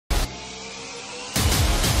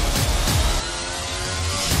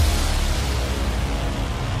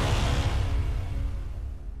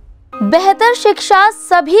बेहतर शिक्षा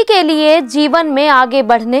सभी के लिए जीवन में आगे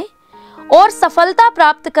बढ़ने और सफलता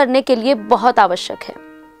प्राप्त करने के लिए बहुत आवश्यक है।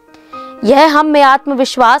 यह हम में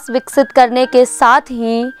आत्मविश्वास विकसित करने के साथ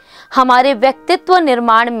ही हमारे व्यक्तित्व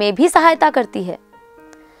निर्माण में भी सहायता करती है।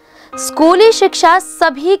 स्कूली शिक्षा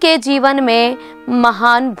सभी के जीवन में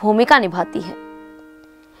महान भूमिका निभाती है।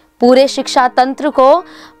 पूरे शिक्षा तंत्र को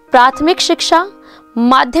प्राथमिक शिक्षा,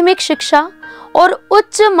 माध्यमिक शिक्षा और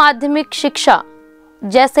उच्च माध्यमिक शिक्षा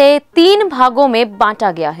जैसे 3 भागों में बांटा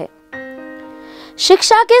गया है।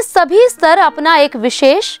 शिक्षा के सभी स्तर अपना एक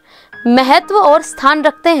विशेष महत्व और स्थान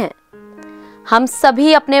रखते हैं। हम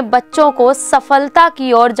सभी अपने बच्चों को सफलता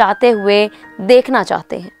की ओर जाते हुए देखना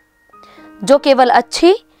चाहते हैं, जो केवल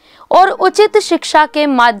अच्छी और उचित शिक्षा के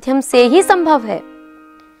माध्यम से ही संभव है।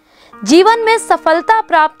 जीवन में सफलता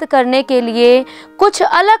प्राप्त करने के लिए, कुछ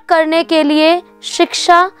अलग करने के लिए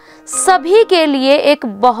शिक्षा सभी के लिए एक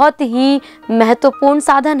बहुत ही महत्वपूर्ण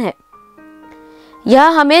साधन है। यह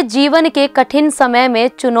हमें जीवन के कठिन समय में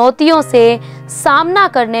चुनौतियों से सामना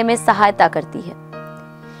करने में सहायता करती है।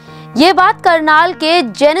 ये बात करनाल के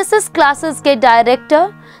जेनेसिस क्लासेस के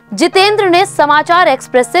डायरेक्टर जितेंद्र ने समाचार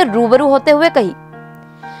एक्सप्रेस से रूबरू होते हुए कही।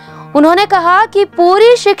 उन्होंने कहा कि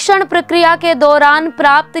पूरी शिक्षण प्रक्रिया के दौरान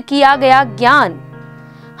प्राप्त किया गया ज्ञान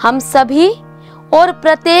हम सभी और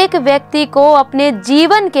प्रत्येक व्यक्ति को अपने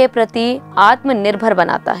जीवन के प्रति आत्मनिर्भर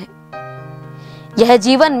बनाता है। यह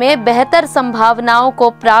जीवन में बेहतर संभावनाओं को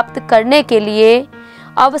प्राप्त करने के लिए,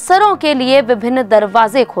 अवसरों के लिए विभिन्न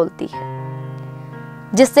दरवाजे खोलती है,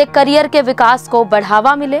 जिससे करियर के विकास को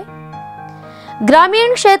बढ़ावा मिले।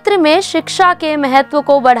 ग्रामीण क्षेत्र में शिक्षा के महत्व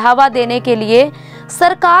को बढ़ावा देने के लिए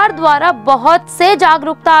सरकार द्वारा बहुत से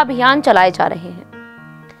जागरूकता अभियान चलाए जा रहे हैं।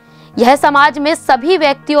 यह समाज में सभी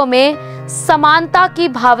व्यक्तियों में समानता की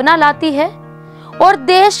भावना लाती है और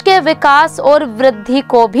देश के विकास और वृद्धि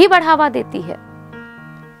को भी बढ़ावा देती है।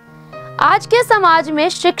 आज के समाज में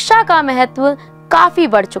शिक्षा का महत्व काफी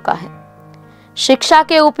बढ़ चुका है। शिक्षा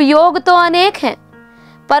के उपयोग तो अनेक हैं,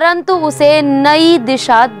 परंतु उसे नई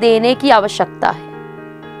दिशा देने की आवश्यकता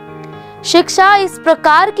है। शिक्षा इस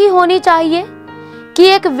प्रकार की होनी चाहिए कि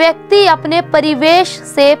एक व्यक्ति अपने परिवेश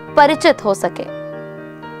से परिचित हो सके।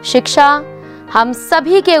 शिक्षा हम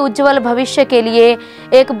सभी के उज्जवल भविष्य के लिए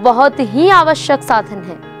एक बहुत ही आवश्यक साधन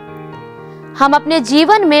है। हम अपने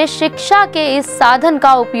जीवन में शिक्षा के इस साधन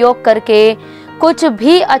का उपयोग करके कुछ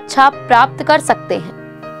भी अच्छा प्राप्त कर सकते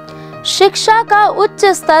हैं। शिक्षा का उच्च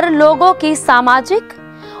स्तर लोगों की सामाजिक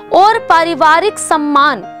और पारिवारिक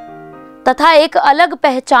सम्मान तथा एक अलग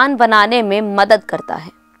पहचान बनाने में मदद करता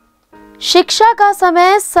है। शिक्षा का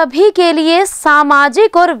समय सभी के लिए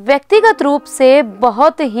सामाजिक और व्यक्तिगत रूप से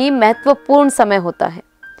बहुत ही महत्वपूर्ण समय होता है।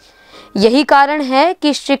 यही कारण है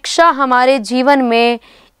कि शिक्षा हमारे जीवन में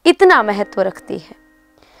इतना महत्व रखती है।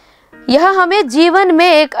 यह हमें जीवन में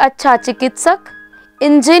एक अच्छा चिकित्सक,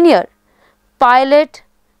 इंजीनियर, पायलट,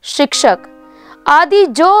 शिक्षक आदि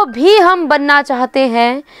जो भी हम बनना चाहते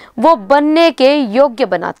हैं वो बनने के योग्य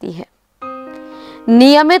बनाती है।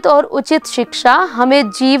 नियमित और उचित शिक्षा हमें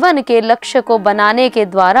जीवन के लक्ष्य को बनाने के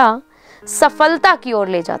द्वारा सफलता की ओर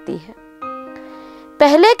ले जाती है।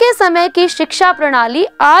 पहले के समय की शिक्षा प्रणाली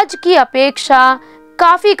आज की अपेक्षा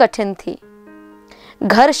काफी कठिन थी।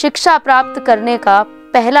 घर शिक्षा प्राप्त करने का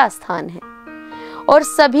पहला स्थान है और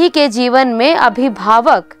सभी के जीवन में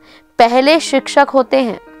अभिभावक पहले शिक्षक होते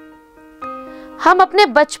हैं। हम अपने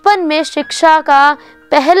बचपन में शिक्षा का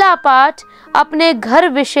पहला पाठ अपने घर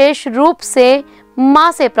विशेष रूप से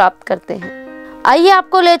माँ से प्राप्त करते हैं। आइए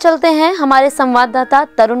आपको ले चलते हैं हमारे संवाददाता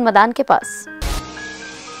तरुण मदान के पास।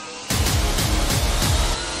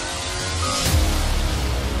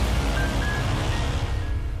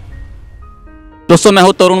 दोस्तों, मैं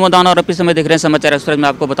हूं तरुण मदान और अभी समय देख रहे हैं समाचार एक्सप्रेस में।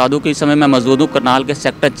 आपको बता दूं कि इस समय मैं मौजूद हूं करनाल के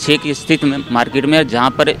सेक्टर 6 की स्थित मार्केट में, जहां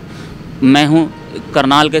पर मैं हूं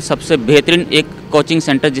करनाल के सबसे बेहतरीन एक कोचिंग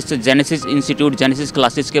सेंटर जिससे जेनेसिस इंस्टीट्यूट, जेनेसिस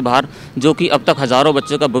क्लासेस के बाहर, जो कि अब तक हज़ारों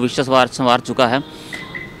बच्चों का भविष्य संवार चुका है।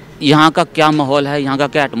 यहाँ का क्या माहौल है, यहाँ का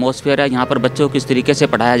क्या एटमॉस्फेयर है, यहाँ पर बच्चों को किस तरीके से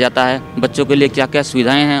पढ़ाया जाता है, बच्चों के लिए क्या क्या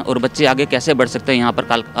सुविधाएं हैं और बच्चे आगे कैसे बढ़ सकते हैं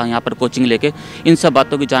यहाँ पर कोचिंग लेके, इन सब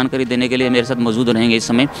बातों की जानकारी देने के लिए मेरे साथ मौजूद रहेंगे इस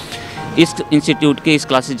समय इस इंस्टीट्यूट के, इस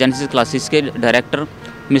क्लासेस, जेनेसिस क्लासेस के डायरेक्टर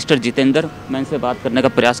मिस्टर जितेंद्र। मैं इनसे बात करने का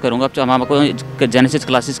प्रयास करूंगा। अब हम आपको जेनेसिस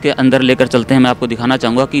क्लासेस के अंदर लेकर चलते हैं। मैं आपको दिखाना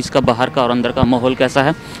चाहूँगा कि इसका बाहर का और अंदर का माहौल कैसा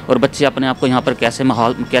है और बच्चे अपने आप को यहाँ पर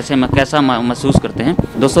कैसा महसूस करते हैं।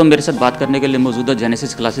 दोस्तों, मेरे साथ बात करने के लिए मौजूद है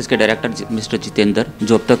जेनेसिस क्लासेस के डायरेक्टर मिस्टर जितेंद्र,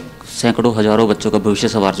 जो अब तक सैकड़ों हज़ारों बच्चों का भविष्य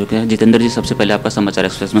संवार चुके हैं। जितेंद्र जी, सबसे पहले आपका समाचार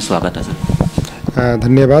एक्सप्रेस में स्वागत है सर।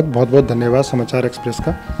 धन्यवाद, बहुत बहुत धन्यवाद समाचार एक्सप्रेस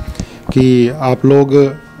का कि आप लोग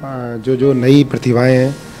जो नई प्रतिभाएँ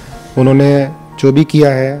हैं उन्होंने जो भी किया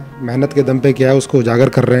है, मेहनत के दम पे किया है, उसको उजागर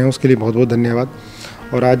कर रहे हैं, उसके लिए बहुत बहुत धन्यवाद।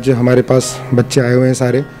 और आज हमारे पास बच्चे आए हुए हैं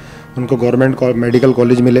सारे, उनको गवर्नमेंट मेडिकल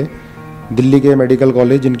कॉलेज मिले, दिल्ली के मेडिकल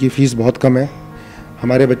कॉलेज जिनकी फ़ीस बहुत कम है।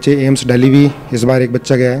 हमारे बच्चे एम्स दिल्ली भी इस बार एक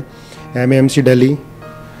बच्चा गया है, MAMC दिल्ली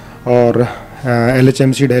और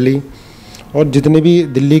LHMC दिल्ली, और जितने भी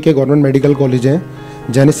दिल्ली के गवर्नमेंट मेडिकल कॉलेज हैं,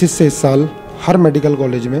 जेनेसिस से इस साल हर मेडिकल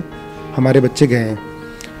कॉलेज में हमारे बच्चे गए हैं।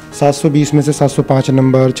 720 में से 705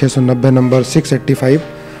 नंबर, 690 नंबर, 685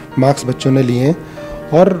 मार्क्स बच्चों ने लिए हैं।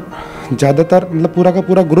 और ज़्यादातर मतलब पूरा का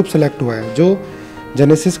पूरा ग्रुप सेलेक्ट हुआ है। जो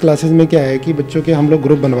जेनेसिस क्लासेस में क्या है कि बच्चों के हम लोग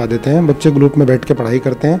ग्रुप बनवा देते हैं, बच्चे ग्रुप में बैठ के पढ़ाई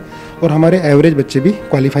करते हैं, और हमारे एवरेज बच्चे भी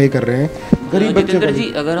क्वालिफाई कर रहे हैं। गरीब बच्चे जितेंद्र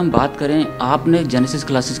जी, अगर हम बात करें, आपने जेनेसिस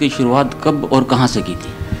क्लासेस की शुरुआत कब और कहाँ से की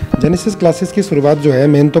थी? जेनेसिस क्लासेस की शुरुआत जो है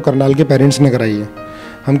मेन तो करनाल के पेरेंट्स ने कराई है।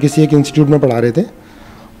 हम किसी एक इंस्टीट्यूट में पढ़ा रहे थे,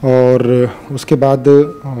 और उसके बाद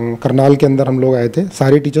करनाल के अंदर हम लोग आए थे।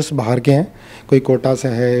 सारे टीचर्स बाहर के हैं, कोई कोटा से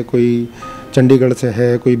है, कोई चंडीगढ़ से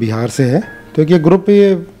है, कोई बिहार से है। तो ये ग्रुप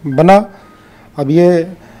ये बना। अब ये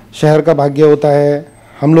शहर का भाग्य होता है,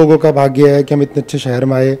 हम लोगों का भाग्य है कि हम इतने अच्छे शहर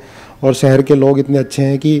में आए, और शहर के लोग इतने अच्छे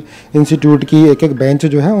हैं कि इंस्टीट्यूट की एक एक बेंच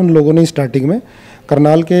जो है उन लोगों ने स्टार्टिंग में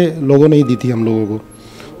करनाल के लोगों ने ही दी थी हम लोगों को।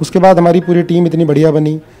 उसके बाद हमारी पूरी टीम इतनी बढ़िया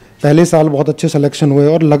बनी, पहले साल बहुत अच्छे सिलेक्शन हुए,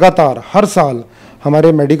 और लगातार हर साल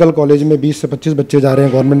हमारे मेडिकल कॉलेज में 20 से 25 बच्चे जा रहे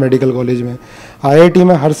हैं। गवर्नमेंट मेडिकल कॉलेज में, IIT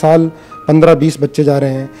में हर साल 15-20 बच्चे जा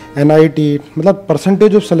रहे हैं। NIT मतलब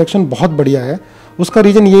परसेंटेज ऑफ सिलेक्शन बहुत बढ़िया है। उसका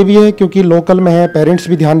रीज़न ये भी है क्योंकि लोकल में है, पेरेंट्स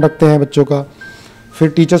भी ध्यान रखते हैं बच्चों का, फिर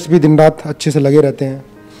टीचर्स भी दिन रात अच्छे से लगे रहते हैं।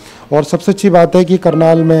 और सबसे अच्छी बात है कि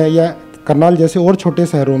करनाल में या करनाल जैसे और छोटे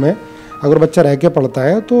शहरों में अगर बच्चा रह के पढ़ता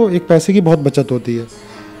है तो एक पैसे की बहुत बचत होती है।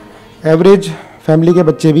 एवरेज फैमिली के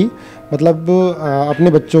बच्चे भी मतलब अपने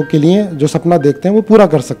बच्चों के लिए जो सपना देखते हैं वो पूरा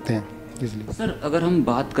कर सकते हैं। इसलिए सर, अगर हम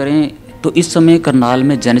बात करें तो इस समय करनाल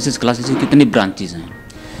में जेनेसिस क्लासेस की कितनी ब्रांचेज हैं?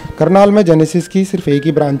 करनाल में जेनेसिस की सिर्फ एक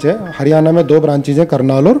ही ब्रांच है। हरियाणा में 2 ब्रांचेज हैं,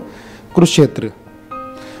 करनाल और कुरुक्षेत्र,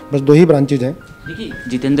 बस 2 ही ब्रांचेज हैं। देखिए,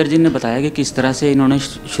 जितेंद्र जी ने बताया कि किस तरह से इन्होंने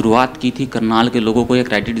शुरुआत की थी, करनाल के लोगों को ये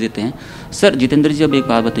क्रेडिट देते हैं। सर जितेंद्र जी, अब एक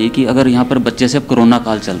बात बताइए कि अगर यहाँ पर बच्चे से अब कोरोना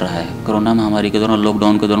काल चल रहा है, कोरोना महामारी के दौरान,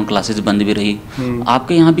 लॉकडाउन के दौरान क्लासेस बंद भी रही,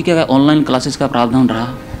 आपके यहाँ भी क्या ऑनलाइन क्लासेस का प्रावधान रहा?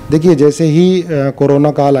 देखिए, जैसे ही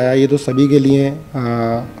कोरोना काल आया, ये तो सभी के लिए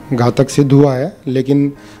घातक सिद्ध हुआ है,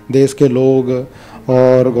 लेकिन देश के लोग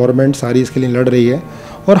और गवर्नमेंट सारी इसके लिए लड़ रही है,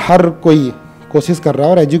 और हर कोई कोशिश कर रहा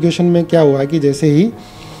है। और एजुकेशन में क्या हुआ है कि जैसे ही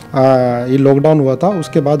ये लॉकडाउन हुआ था,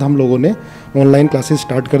 उसके बाद हम लोगों ने ऑनलाइन क्लासेस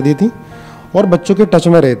स्टार्ट कर दी थी, और बच्चों के टच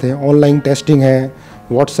में रहे थे। ऑनलाइन टेस्टिंग है,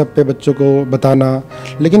 व्हाट्सएप पे बच्चों को बताना।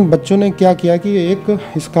 लेकिन बच्चों ने क्या किया कि एक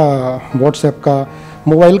इसका व्हाट्सएप का,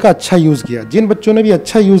 मोबाइल का अच्छा यूज़ किया। जिन बच्चों ने भी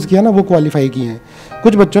अच्छा यूज़ किया ना, वो क्वालिफाई किए हैं।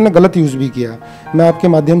 कुछ बच्चों ने गलत यूज़ भी किया। मैं आपके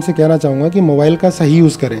माध्यम से कहना चाहूँगा कि मोबाइल का सही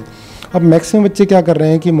यूज़ करें। अब मैक्सिमम बच्चे क्या कर रहे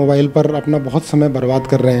हैं कि मोबाइल पर अपना बहुत समय बर्बाद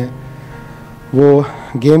कर रहे हैं, वो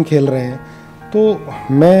गेम खेल रहे हैं। तो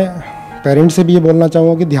मैं पेरेंट्स से भी ये बोलना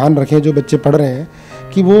चाहूँगा कि ध्यान रखें, जो बच्चे पढ़ रहे हैं,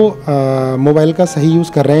 कि वो मोबाइल का सही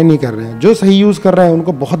यूज़ कर रहे हैं नहीं कर रहे हैं। जो सही यूज़ कर रहे हैं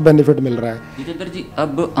उनको बहुत बेनिफिट मिल रहा है। जितेंद्र जी,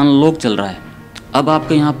 अब अनलॉक चल रहा है, अब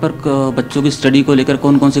आपके यहाँ पर बच्चों की स्टडी को लेकर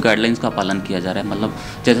कौन कौन सी गाइडलाइंस का पालन किया जा रहा है? मतलब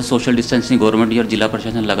जैसे सोशल डिस्टेंसिंग गवर्नमेंट और जिला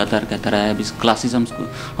प्रशासन लगातार कहता रहा है। अभी क्लासेस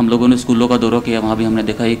हम लोगों ने स्कूलों का दौरा किया, वहाँ भी हमने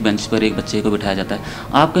देखा एक बेंच पर एक बच्चे को बिठाया जाता है।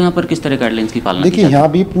 आपके यहाँ पर किस तरह गाइडलाइंस की पालना? देखिए,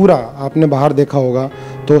 यहाँ भी पूरा आपने बाहर देखा होगा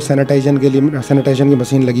तो सैनिटाइजेशन के लिए सैनिटाइजेशन की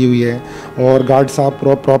मशीन लगी हुई है, और गार्ड साहब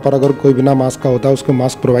प्रॉपर अगर कोई बिना मास्क का होता है उसको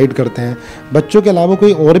मास्क प्रोवाइड करते हैं। बच्चों के अलावा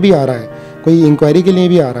कोई और भी आ रहा है, कोई इंक्वायरी के लिए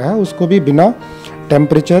भी आ रहा है, उसको भी बिना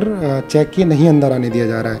टेम्परेचर चेक किए नहीं अंदर आने दिया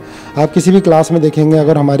जा रहा है। आप किसी भी क्लास में देखेंगे,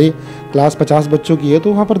 अगर हमारी क्लास 50 बच्चों की है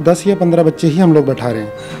तो वहाँ पर 10 या 15 बच्चे ही हम लोग बैठा रहे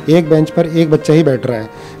हैं। एक बेंच पर एक बच्चा ही बैठ रहा है।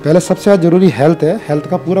 पहले सबसे ज़्यादा ज़रूरी हेल्थ है, हेल्थ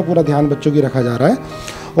का पूरा ध्यान बच्चों की रखा जा रहा है।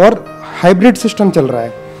 और हाइब्रिड सिस्टम चल रहा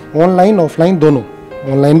है, ऑनलाइन ऑफलाइन दोनों।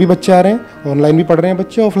 ऑनलाइन भी बच्चे आ रहे हैं, ऑनलाइन भी पढ़ रहे हैं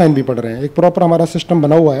बच्चे, ऑफलाइन भी पढ़ रहे हैं। एक प्रॉपर हमारा सिस्टम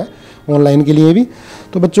बना हुआ है ऑनलाइन के लिए भी।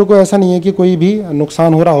 तो बच्चों को ऐसा नहीं है कि कोई भी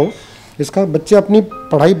नुकसान हो रहा हो इसका। बच्चे अपनी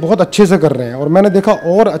पढ़ाई बहुत अच्छे से कर रहे हैं, और मैंने देखा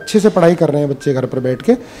और अच्छे से पढ़ाई कर रहे हैं बच्चे घर पर बैठ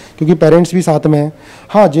के, क्योंकि पेरेंट्स भी साथ में हैं।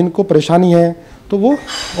 हाँ, जिनको परेशानी है तो वो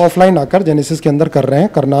ऑफलाइन आकर जेनेसिस के अंदर कर रहे हैं,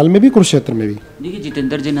 करनाल में भी, कुरुक्षेत्र में भी। देखिए,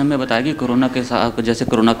 जितेंद्र जी ने हमें बताया कि कोरोना के साथ, जैसे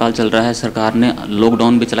कोरोना काल चल रहा है, सरकार ने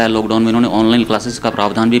लॉकडाउन भी चलाया। लॉकडाउन में इन्होंने ऑनलाइन क्लासेस का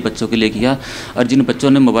प्रावधान भी बच्चों के लिए किया, और जिन बच्चों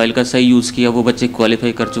ने मोबाइल का सही यूज़ किया वो बच्चे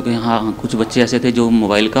क्वालिफाई कर चुके हैं। हाँ, कुछ बच्चे ऐसे थे जो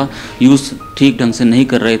मोबाइल का यूज़ ठीक ढंग से नहीं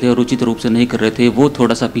कर रहे थे और उचित रूप से नहीं कर रहे थे, वो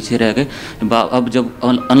थोड़ा सा पीछे रह गए। अब जब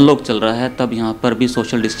अनलॉक चल रहा है तब यहाँ पर भी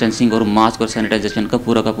सोशल डिस्टेंसिंग और मास्क और सैनिटाइजेशन का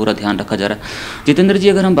पूरा ध्यान रखा जा रहा है। जितेंद्र जी,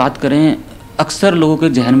 अगर हम बात करें, अक्सर लोगों के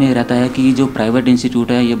जहन में रहता है कि जो प्राइवेट इंस्टीट्यूट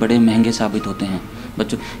है ये बड़े महंगे साबित होते हैं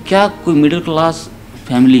बच्चों। क्या कोई मिडिल क्लास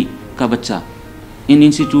फैमिली का बच्चा इन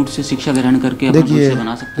इंस्टीट्यूट से शिक्षा ग्रहण करके अपना भविष्य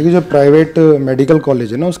बना सकते हैं? देखिए, जो प्राइवेट मेडिकल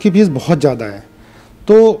कॉलेज है ना, उसकी फीस बहुत ज़्यादा है।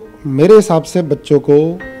 तो मेरे हिसाब से बच्चों को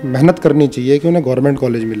मेहनत करनी चाहिए कि उन्हें गवर्नमेंट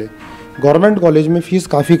कॉलेज मिले। गवर्नमेंट कॉलेज में फ़ीस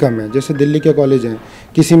काफ़ी कम है, जैसे दिल्ली के कॉलेज हैं,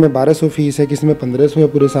 किसी में 1200 फ़ीस है, किसी में 1500 है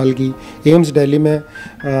पूरे साल की। एम्स दिल्ली में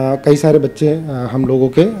कई सारे बच्चे हम लोगों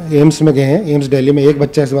के एम्स में गए हैं। एम्स दिल्ली में एक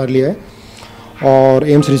बच्चा इस बार लिया है, और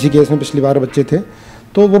एम्स ऋषिकेश में पिछली बार बच्चे थे।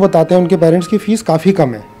 तो वो बताते हैं उनके पेरेंट्स की फ़ीस काफ़ी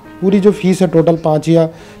कम है। पूरी जो फ़ीस है टोटल 5 या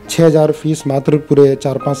 6 हज़ार फ़ीस मात्र पूरे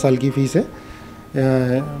 4-5 साल की फ़ीस है।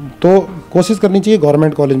 तो कोशिश करनी चाहिए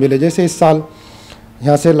गवर्नमेंट कॉलेज मिले। जैसे इस साल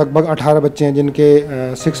यहाँ से लगभग 18 बच्चे हैं जिनके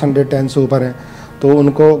 610 से ऊपर हैं, तो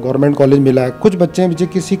उनको गवर्नमेंट कॉलेज मिला है। कुछ बच्चे हैं जो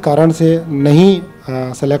किसी कारण से नहीं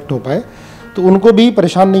सेलेक्ट हो पाए, तो उनको भी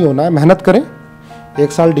परेशान नहीं होना है, मेहनत करें,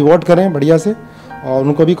 1 साल डिवोट करें बढ़िया से, और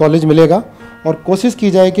उनको भी कॉलेज मिलेगा। और कोशिश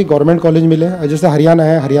की जाए कि गवर्नमेंट कॉलेज मिले। जैसे हरियाणा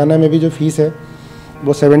है, हरियाणा में भी जो फीस है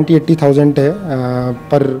वो 70-80,000 है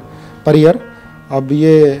पर ईयर। अब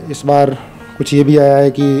ये इस बार कुछ ये भी आया है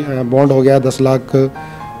कि बॉन्ड हो गया 10 लाख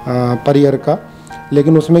पर ईयर का,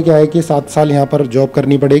 लेकिन उसमें क्या है कि 7 साल यहाँ पर जॉब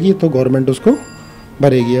करनी पड़ेगी, तो गवर्नमेंट उसको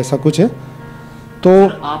भरेगी, ऐसा कुछ है। तो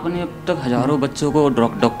आपने अब तक हज़ारों बच्चों को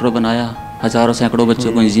डॉक्टर बनाया, हज़ारों सैकड़ों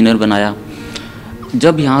बच्चों को इंजीनियर बनाया।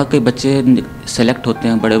 जब यहाँ के बच्चे सेलेक्ट होते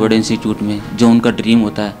हैं बड़े बड़े इंस्टीट्यूट में, जो उनका ड्रीम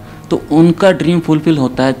होता है, तो उनका ड्रीम फुलफिल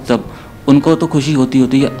होता है, तब उनको तो खुशी होती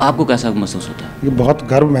है। आपको कैसा महसूस होता है? ये बहुत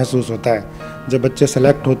गर्व महसूस होता है जब बच्चे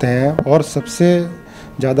सेलेक्ट होते हैं, और सबसे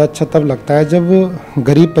ज़्यादा अच्छा तब लगता है जब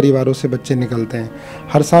गरीब परिवारों से बच्चे निकलते हैं।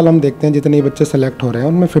 हर साल हम देखते हैं जितने बच्चे सेलेक्ट हो रहे हैं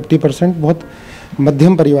उनमें 50% बहुत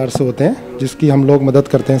मध्यम परिवार से होते हैं, जिसकी हम लोग मदद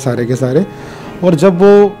करते हैं सारे के सारे। और जब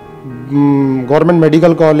वो गवर्नमेंट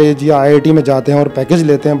मेडिकल कॉलेज या IIT में जाते हैं और पैकेज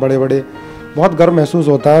लेते हैं बड़े बड़े, बहुत गर्व महसूस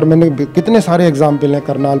होता है। और मैंने कितने सारे एग्जाम्पल हैं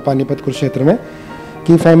करनाल, पानीपत, कुरुक्षेत्र में,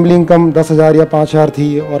 कि फैमिली इनकम 10,000 या 5,000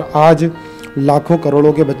 थी, और आज लाखों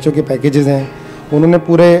करोड़ों के बच्चों के पैकेजेस हैं। उन्होंने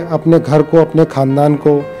पूरे अपने घर को, अपने ख़ानदान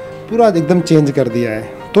को पूरा एकदम चेंज कर दिया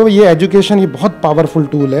है। तो ये एजुकेशन, ये बहुत पावरफुल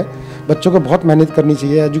टूल है। बच्चों को बहुत मेहनत करनी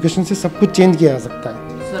चाहिए, एजुकेशन से सब कुछ चेंज किया जा सकता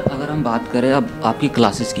है। सर, अगर हम बात करें अब आपकी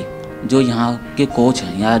क्लासेस की, जो यहाँ के कोच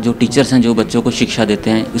हैं या जो टीचर्स हैं जो बच्चों को शिक्षा देते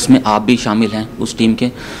हैं, उसमें आप भी शामिल हैं उस टीम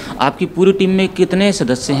के। आपकी पूरी टीम में कितने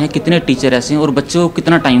सदस्य हैं, कितने टीचर ऐसे हैं, और बच्चों को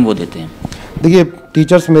कितना टाइम वो देते हैं? देखिए,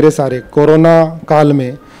 टीचर्स मेरे सारे कोरोना काल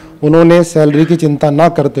में उन्होंने सैलरी की चिंता ना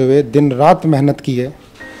करते हुए दिन रात मेहनत की है।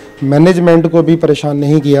 मैनेजमेंट को भी परेशान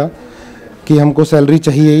नहीं किया कि हमको सैलरी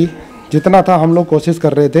चाहिए ही, जितना था हम लोग कोशिश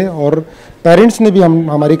कर रहे थे। और पेरेंट्स ने भी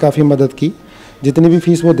हमारी काफ़ी मदद की, जितनी भी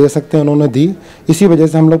फीस वो दे सकते हैं उन्होंने दी। इसी वजह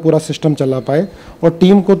से हम लोग पूरा सिस्टम चला पाए। और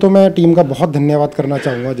टीम को तो मैं टीम का बहुत धन्यवाद करना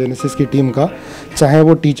चाहूँगा, जेनेसिस की टीम का, चाहे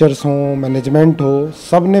वो टीचर्स हों, मैनेजमेंट हो,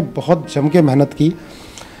 सब ने बहुत जम के मेहनत की।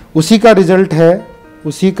 उसी का रिजल्ट है,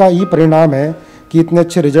 उसी का ही परिणाम है कि इतने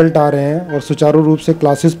अच्छे रिजल्ट आ रहे हैं, और सुचारू रूप से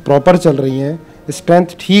क्लासेस प्रॉपर चल रही हैं। स्ट्रेंथ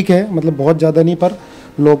ठीक है, मतलब बहुत ज़्यादा नहीं, पर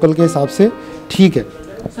लोकल के हिसाब से ठीक है।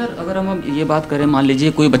 सर, अगर हम ये बात करें, मान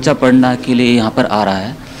लीजिए कोई बच्चा पढ़ने के लिए यहाँ पर आ रहा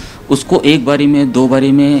है, उसको एक बारी में, 2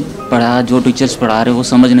 बारी में पढ़ा, जो टीचर्स पढ़ा रहे वो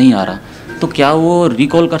समझ नहीं आ रहा, तो क्या वो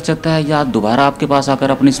रिकॉल कर सकता है या दोबारा आपके पास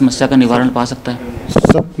आकर अपनी समस्या का निवारण पा सकता है?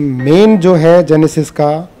 सब मेन जो है जेनेसिस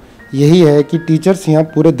का यही है कि टीचर्स यहाँ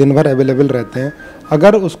पूरे दिन भर अवेलेबल रहते हैं।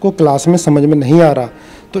 अगर उसको क्लास में समझ में नहीं आ रहा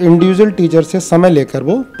तो इंडिविजुअल टीचर से समय लेकर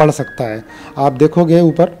वो पढ़ सकता है। आप देखोगे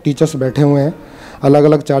ऊपर टीचर्स बैठे हुए हैं अलग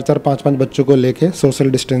अलग 4-4, 5-5 बच्चों को लेके सोशल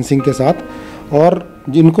डिस्टेंसिंग के साथ, और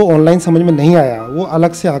जिनको ऑनलाइन समझ में नहीं आया वो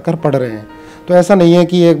अलग से आकर पढ़ रहे हैं। तो ऐसा नहीं है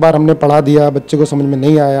कि एक बार हमने पढ़ा दिया, बच्चे को समझ में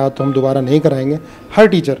नहीं आया तो हम दोबारा नहीं कराएंगे। हर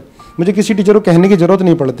टीचर, मुझे किसी टीचर को कहने की ज़रूरत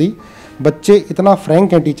नहीं पड़ती, बच्चे इतना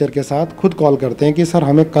फ्रैंक हैं टीचर के साथ, खुद कॉल करते हैं कि सर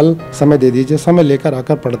हमें कल समय दे दीजिए, समय लेकर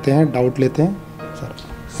आकर पढ़ते हैं, डाउट लेते हैं।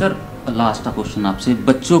 सर, लास्ट क्वेश्चन आपसे,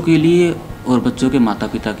 बच्चों के लिए और बच्चों के माता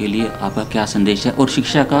पिता के लिए आपका क्या संदेश है, और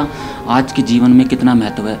शिक्षा का आज के जीवन में कितना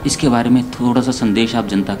महत्व है, इसके बारे में थोड़ा सा संदेश आप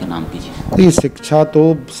जनता के नाम कीजिए। ये शिक्षा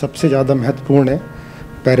तो सबसे ज़्यादा महत्वपूर्ण है।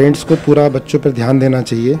 पेरेंट्स को पूरा बच्चों पर ध्यान देना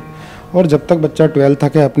चाहिए, और जब तक बच्चा 12th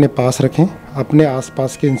तक है अपने पास रखें, अपने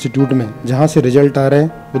आसपास के इंस्टीट्यूट में जहाँ से रिजल्ट आ रहे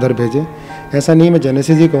हैं उधर भेजें। ऐसा नहीं, मैं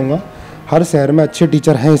जेनेसिस ही कहूँगा, हर शहर में अच्छे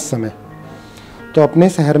टीचर हैं इस समय, तो अपने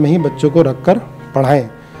शहर में ही बच्चों को रखकर पढ़ाएं।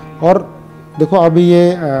 और देखो अभी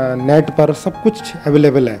ये नेट पर सब कुछ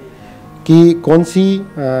अवेलेबल है कि कौन सी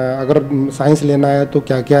अगर साइंस लेना है तो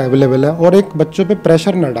क्या क्या अवेलेबल है। और एक बच्चों पे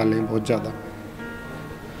प्रेशर ना डालें, बहुत ज़्यादा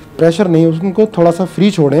प्रेशर नहीं, उनको थोड़ा सा फ्री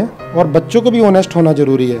छोड़ें। और बच्चों को भी ऑनेस्ट होना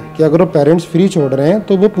ज़रूरी है कि अगर वो पेरेंट्स फ्री छोड़ रहे हैं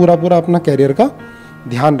तो वो पूरा अपना कैरियर का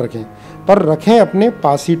ध्यान रखें, पर रखें अपने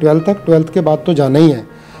पास ही 12th तक। 12th के बाद तो जाना ही है।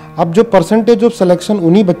 अब जो परसेंटेज ऑफ सिलेक्शन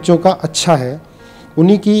उन्हीं बच्चों का अच्छा है,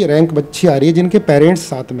 उन्हीं की रैंक अच्छी आ रही है जिनके पेरेंट्स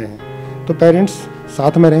साथ में हैं, तो पेरेंट्स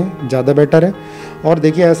साथ में रहें, ज़्यादा बेटर है। और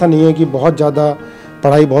देखिए ऐसा नहीं है कि बहुत ज़्यादा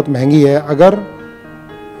पढ़ाई बहुत महंगी है। अगर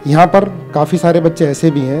यहाँ पर काफ़ी सारे बच्चे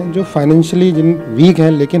ऐसे भी हैं जो फाइनेंशियली जिन वीक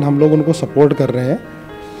हैं, लेकिन हम लोग उनको सपोर्ट कर रहे हैं।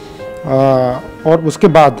 और उसके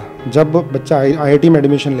बाद जब बच्चा IIT में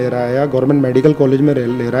एडमिशन ले रहा है या गवर्नमेंट मेडिकल कॉलेज में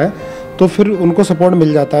ले रहा है, तो फिर उनको सपोर्ट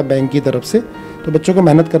मिल जाता है बैंक की तरफ से। तो बच्चों को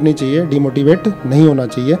मेहनत करनी चाहिए, डिमोटिवेट नहीं होना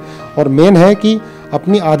चाहिए। और मेन है कि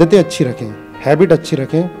अपनी आदतें अच्छी रखें, हैबिट अच्छी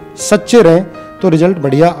रखें, सच्चे रहें, तो रिजल्ट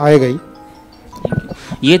बढ़िया आएगा ही।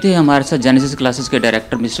 ये थे हमारे साथ जेनेसिस क्लासेस के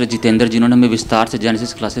डायरेक्टर मिस्टर जितेंद्र, जिन्होंने हमें विस्तार से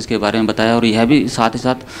जेनेसिस क्लासेस के बारे में बताया और यह भी साथ ही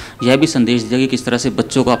साथ यह भी संदेश दिया कि किस तरह से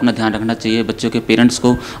बच्चों को अपना ध्यान रखना चाहिए, बच्चों के पेरेंट्स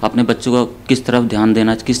को अपने बच्चों को किस तरफ ध्यान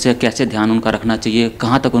देना, कैसे ध्यान उनका रखना चाहिए,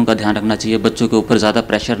 कहाँ तक उनका ध्यान रखना चाहिए, बच्चों के ऊपर ज़्यादा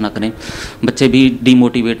प्रेशर ना करें, बच्चे भी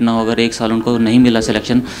डीमोटिवेट ना हो। अगर एक साल उनको नहीं मिला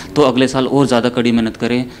सिलेक्शन तो अगले साल और ज़्यादा कड़ी मेहनत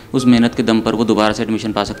करें, उस मेहनत के दम पर वो दोबारा से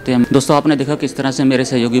एडमिशन पा सकते हैं। दोस्तों, आपने देखा किस तरह से मेरे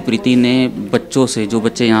सहयोगी प्रीति ने बच्चों से, जो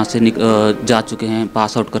बच्चे यहाँ से जा चुके हैं, पास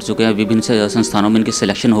आउट कर चुके हैं, विभिन्न संस्थानों में इनकी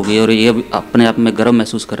सिलेक्शन हो गई और ये अपने आप में गर्व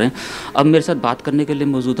महसूस कर रहे हैं। अब मेरे साथ बात करने के लिए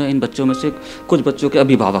मौजूद हैं इन बच्चों में से कुछ बच्चों के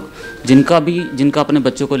अभिभावक, जिनका अपने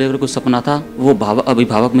बच्चों को लेकर कुछ सपना था, वो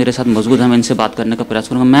अभिभावक मेरे साथ मौजूद हैं। मैं इनसे बात करने का प्रयास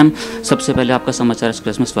करूँगा। मैम, सबसे पहले आपका समाचार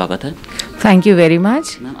एक्सप्रेस में स्वागत है। Thank you very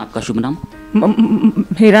much. Ma'am, आपका शुभ नाम?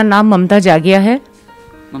 मेरा नाम ममता जागिया है।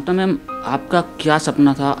 ममता मैम, आपका क्या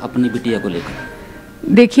सपना था अपनी बिटिया को लेकर?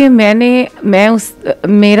 देखिए,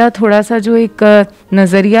 मेरा थोड़ा सा जो एक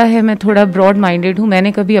नज़रिया है, मैं थोड़ा ब्रॉड माइंडेड हूँ।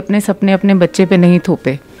 मैंने कभी अपने सपने अपने बच्चे पे नहीं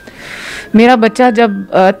थोपे। मेरा बच्चा जब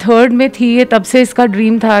 3rd में थी, तब से इसका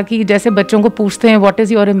ड्रीम था कि जैसे बच्चों को पूछते हैं what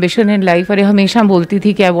is your ambition in life, और ये हमेशा बोलती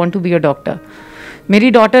थी कि I want to be a doctor.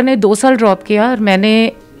 मेरी डॉटर ने 2 साल ड्रॉप किया और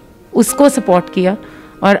मैंने उसको सपोर्ट किया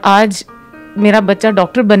और आज मेरा बच्चा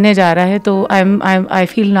डॉक्टर बनने जा रहा है। तो I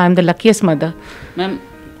feel I am the luckiest mother. Ma'am,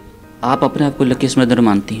 आप अपने आप को लकीएस्ट मदर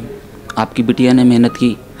मानती हैं। आपकी बिटिया ने मेहनत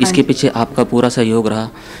की, इसके पीछे आपका पूरा सहयोग रहा,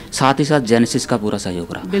 साथ ही साथ जेनेसिस का पूरा सहयोग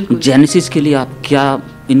रहा। जेनेसिस के लिए आप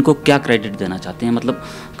इनको क्या क्रेडिट देना चाहते हैं? मतलब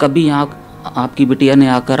कभी यहाँ आपकी बिटिया ने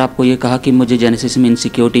आकर आपको ये कहा कि मुझे जेनेसिस में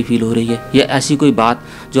इनसिक्योरिटी फील हो रही है, या ऐसी कोई बात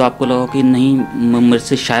जो आपको लगा कि नहीं, मेरे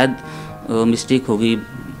से शायद मिस्टेक होगी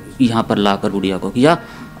यहाँ पर लाकर गुड़िया को, या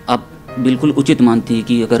आप बिल्कुल उचित मानती है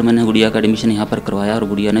कि अगर मैंने गुड़िया का एडमिशन यहाँ पर करवाया और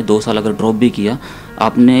गुड़िया ने 2 साल अगर ड्रॉप भी किया,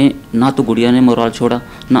 आपने ना तो गुड़िया ने मोरल छोड़ा,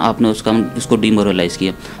 ना आपने उसको डीमोरलाइज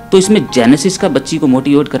किया, तो इसमें जेनेसिस का बच्ची को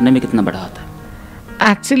मोटिवेट करने में कितना बड़ा हाथ है?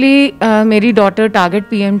 एक्चुअली मेरी डॉटर टारगेट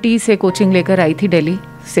PMT से कोचिंग लेकर आई थी दिल्ली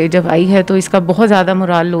से। जब आई है तो इसका बहुत ज़्यादा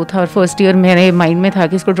मोरल लो था और फर्स्ट ईयर मेरे माइंड में था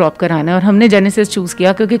कि इसको ड्रॉप कराना है, और हमने जेनेसिस चूज़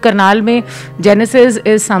किया क्योंकि करनाल में genesis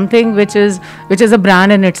is something which is a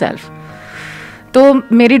brand in itself. तो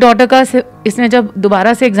मेरी डॉटर का इसने जब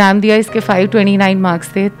दोबारा से एग्ज़ाम दिया, इसके 529 मार्क्स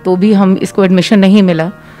थे, तो भी हम इसको एडमिशन नहीं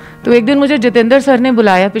मिला। तो एक दिन मुझे जितेंद्र सर ने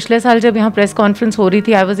बुलाया। पिछले साल जब यहाँ प्रेस कॉन्फ्रेंस हो रही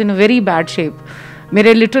थी, I was in a very bad shape,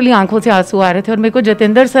 मेरे लिटरली आंखों से आंसू आ रहे थे, और मेरे को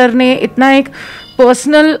जितेंद्र सर ने इतना एक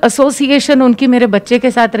पर्सनल एसोसिएशन उनकी मेरे बच्चे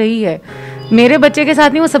के साथ रही है। मेरे बच्चे के साथ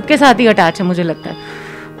नहीं, वो सबके साथ ही अटैच है मुझे लगता है।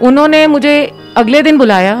 उन्होंने मुझे अगले दिन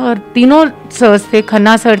बुलाया और तीनों सर्स थे,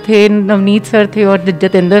 खन्ना सर थे, नवनीत सर थे और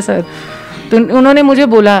जितेंद्र सर। तो उन्होंने मुझे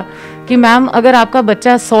बोला कि मैम, अगर आपका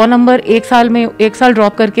बच्चा 100 नंबर एक साल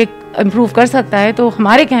ड्रॉप करके इम्प्रूव कर सकता है तो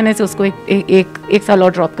हमारे कहने से उसको एक साल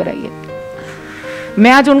और ड्रॉप कराइए।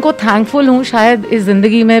 मैं आज उनको थैंकफुल हूँ, शायद इस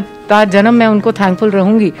ज़िंदगी में का जन्म मैं उनको थैंकफुल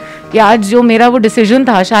रहूँगी कि आज जो मेरा वो डिसीजन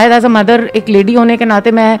था, शायद एज अ मदर, एक लेडी होने के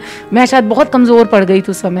नाते मैं शायद बहुत कमज़ोर पड़ गई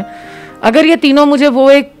थी उस समय। अगर ये तीनों मुझे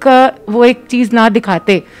वो एक चीज़ ना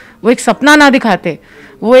दिखाते, वो एक सपना ना दिखाते,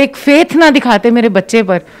 वो एक फेथ ना दिखाते मेरे बच्चे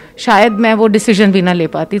पर, शायद मैं वो डिसीजन भी ना ले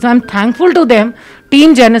पाती। तो I am thankful to them,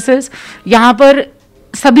 team genesis. यहाँ पर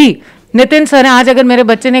सभी नितिन सर हैं। आज अगर मेरे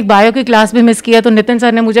बच्चे ने एक बायो की क्लास भी मिस किया तो नितिन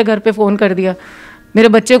सर ने मुझे घर पे फ़ोन कर दिया, मेरे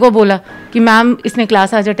बच्चे को बोला कि मैम इसने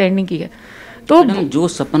क्लास आज अटेंड नहीं की है। तो जो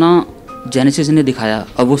सपना जेनेसिस ने दिखाया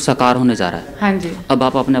अब वो साकार होने जा रहा है। हाँ जी। अब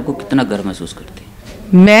आप अपने आप को कितना गर्व महसूस करते हैं?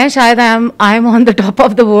 मैं शायद I am on the top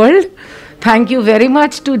of the world. Thank you very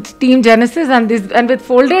much to Team Genesis and with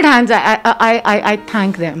folded hands I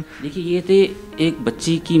thank them. देखिए, ये थे एक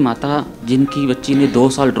बच्ची की माता जिनकी बच्ची ने 2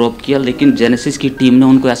 साल ड्रॉप किया, लेकिन जेनेसिस की टीम ने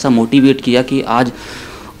उनको ऐसा मोटिवेट किया कि आज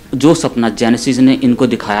जो सपना जेनेसिस ने इनको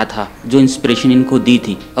दिखाया था, जो इंस्पिरेशन इनको दी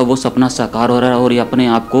थी, अब वो सपना साकार हो रहा है और ये अपने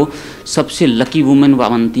आप को सबसे लकी वुमेन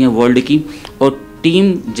मानती हैं वर्ल्ड की, और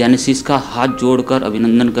टीम जेनेसिस का हाथ जोड़कर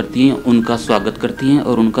अभिनंदन करती हैं, उनका स्वागत करती हैं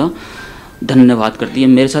और उनका धन्यवाद करती है।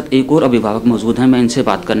 मेरे साथ एक और अभिभावक मौजूद हैं, मैं इनसे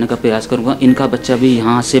बात करने का प्रयास करूंगा। इनका बच्चा भी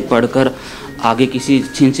यहाँ से पढ़कर आगे किसी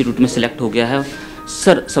अच्छे इंस्टीट्यूट में सिलेक्ट हो गया है।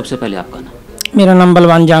 सर, सबसे पहले आपका नाम? मेरा नाम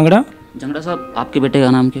बलवान जांगड़ा। जांगड़ा साहब, आपके बेटे का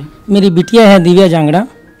नाम क्या है? मेरी बिटिया है दिव्या जांगड़ा,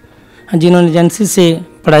 जिन्होंने जेनेसिस से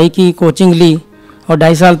पढ़ाई की, कोचिंग ली और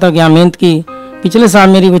 2.5 साल तक यहाँ मेहनत की। पिछले साल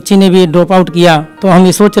मेरी बच्ची ने भी ड्रॉप आउट किया, तो हम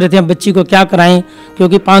ये सोच रहे थे अब बच्ची को क्या कराएं,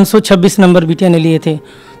 क्योंकि 526 नंबर बिटिया ने लिए थे।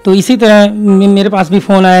 तो इसी तरह मेरे पास भी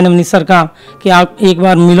फ़ोन आया नवनीत सर का कि आप एक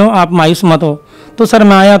बार मिलो, आप मायूस मत हो। तो सर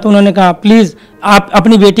मैं आया तो उन्होंने कहा प्लीज़ आप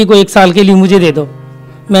अपनी बेटी को 1 साल के लिए मुझे दे दो।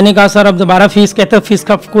 मैंने कहा सर अब दोबारा फीस, कहते हैं फीस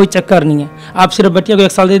का कोई चक्कर नहीं है, आप सिर्फ बच्चिया को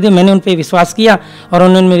 1 साल दे दिए। मैंने उन पर विश्वास किया और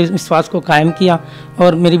उन्होंने मेरे विश्वास को कायम किया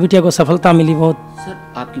और मेरी बिटिया को सफलता मिली बहुत। सर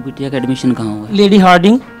आपकी बिटिया का एडमिशन कहाँ हुआ है? Lady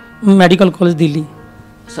Hardinge medical college Delhi.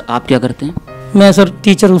 Sir आप क्या करते हैं? मैं सर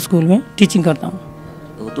टीचर हूँ, स्कूल में टीचिंग करता हूँ।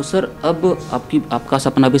 तो सर अब आपका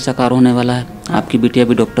सपना भी साकार होने वाला है, आपकी बिटिया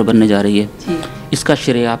भी डॉक्टर बनने जा रही है। इसका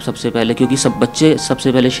श्रेय आप सबसे पहले, क्योंकि सब बच्चे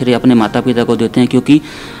सबसे पहले श्रेय अपने माता पिता को देते हैं, क्योंकि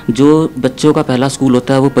जो बच्चों का पहला स्कूल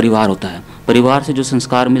होता है वो परिवार होता है। परिवार से जो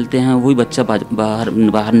संस्कार मिलते हैं वही बच्चा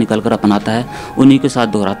बाहर निकल कर अपनाता है, उन्हीं के साथ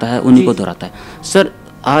दोहराता है, उन्हीं को दोहराता है। सर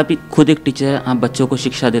आप खुद एक टीचर हैं, आप बच्चों को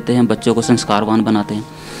शिक्षा देते हैं, बच्चों को संस्कारवान बनाते हैं।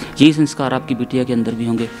 यही संस्कार आपकी बिटिया के अंदर भी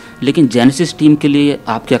होंगे। लेकिन जेनेसिस टीम के लिए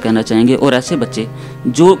आप क्या कहना चाहेंगे, और ऐसे बच्चे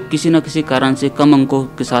जो किसी न किसी कारण से कम अंकों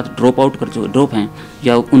के साथ ड्रॉप हैं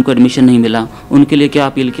या उनको एडमिशन नहीं मिला, उनके लिए क्या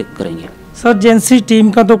अपील करेंगे? सर जेनेसिस टीम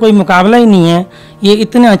का तो कोई मुकाबला ही नहीं है। ये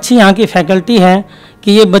इतने अच्छी यहाँ की फैकल्टी है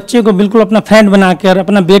कि ये बच्चे को बिल्कुल अपना फ्रेंड बनाकर,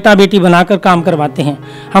 अपना बेटा बेटी बनाकर काम करवाते हैं।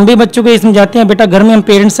 हम भी बच्चों को ये समझाते हैं बेटा घर में हम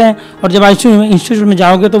पेरेंट्स हैं और जब इंस्टीट्यूट में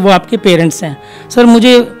जाओगे तो वो आपके पेरेंट्स हैं। सर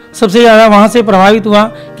मुझे सबसे ज़्यादा वहाँ से प्रभावित हुआ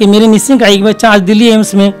कि मेरे मिसिंग का एक बच्चा आज दिल्ली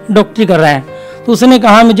एम्स में डॉक्टरी कर रहा है। तो उसने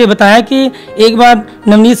कहा, मुझे बताया कि एक बार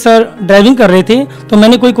नवनीत सर ड्राइविंग कर रहे थे तो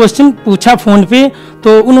मैंने कोई क्वेश्चन पूछा फ़ोन पे,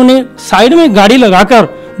 तो उन्होंने साइड में गाड़ी लगाकर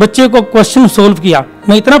बच्चे को क्वेश्चन सोल्व किया।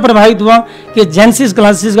 मैं इतना प्रभावित हुआ कि जेनेसिस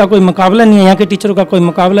क्लासेस का कोई मुकाबला नहीं है, यहाँ के टीचरों का कोई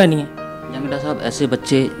मुकाबला नहीं है। जांगड़ा साहब, ऐसे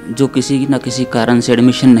बच्चे जो किसी न किसी कारण से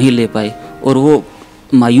एडमिशन नहीं ले पाए और वो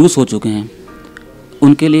मायूस हो चुके हैं,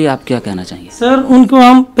 उनके लिए आप क्या कहना चाहेंगे? सर उनको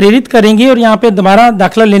हम प्रेरित करेंगे और यहाँ पे दोबारा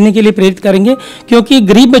दाखिला लेने के लिए प्रेरित करेंगे, क्योंकि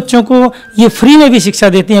गरीब बच्चों को ये फ्री में भी शिक्षा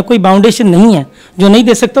देते हैं, कोई बाउंडेशन नहीं है। जो नहीं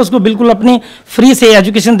दे सकता उसको बिल्कुल अपने फ्री से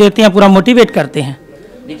एजुकेशन देते हैं, पूरा मोटिवेट करते हैं।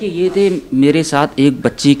 देखिए, ये थे मेरे साथ एक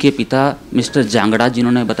बच्ची के पिता मिस्टर जांगड़ा,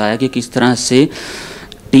 जिन्होंने बताया कि किस तरह से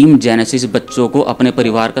टीम जेनेसिस बच्चों को अपने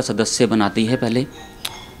परिवार का सदस्य बनाती है, पहले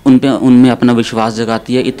उनमें अपना विश्वास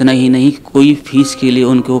जगाती है। इतना ही नहीं, कोई फीस के लिए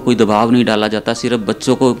उनको कोई दबाव नहीं डाला जाता, सिर्फ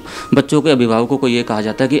बच्चों के अभिभावकों को ये कहा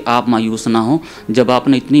जाता है कि आप मायूस ना हो, जब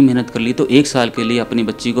आपने इतनी मेहनत कर ली तो 1 साल के लिए अपनी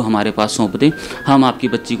बच्ची को हमारे पास सौंप दें, हम आपकी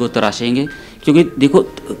बच्ची को तराशेंगे। क्योंकि देखो,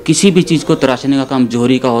 किसी भी चीज़ को तराशने का काम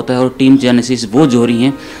जोहरी का होता है और टीम जेनेसिस वो जोहरी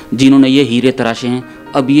हैं जिन्होंने ये हीरे तराशे हैं।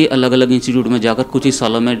 अब ये अलग अलग इंस्टीट्यूट में जाकर कुछ ही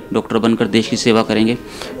सालों में डॉक्टर बनकर देश की सेवा करेंगे।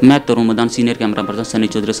 मैं तरुण मैदान, senior camera person, Sunny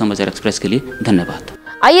Chaudhary, समाचार एक्सप्रेस के लिए धन्यवाद।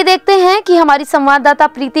 आइए देखते हैं कि हमारी संवाददाता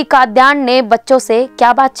प्रीति काद्यान ने बच्चों से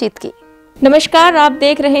क्या बातचीत की। नमस्कार, आप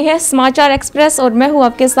देख रहे हैं समाचार एक्सप्रेस और मैं हूं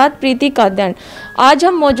आपके साथ प्रीति काद्यान। आज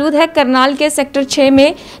हम मौजूद हैं करनाल के सेक्टर 6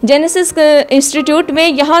 में जेनेसिस इंस्टीट्यूट में।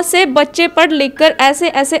 यहां से बच्चे पढ़ लिख कर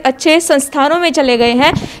ऐसे अच्छे संस्थानों में चले गए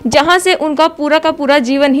हैं जहां से उनका पूरा का पूरा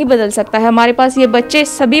जीवन ही बदल सकता है। हमारे पास ये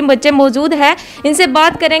सभी बच्चे मौजूद हैं, इनसे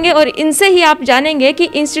बात करेंगे और इनसे ही आप जानेंगे कि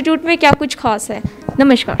इंस्टीट्यूट में क्या कुछ खास है।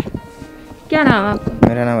 नमस्कार, क्या नाम है आपका?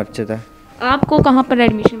 मेरा नाम अर्चित है। आपको कहाँ पर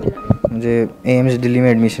एडमिशन मिला है? मुझे एम्स दिल्ली में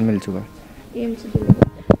एडमिशन मिल चुका है। AIIMS Delhi,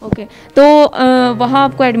 okay. तो वहाँ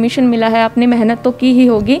आपको एडमिशन मिला है, आपने मेहनत तो की ही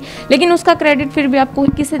होगी, लेकिन उसका क्रेडिट फिर भी आपको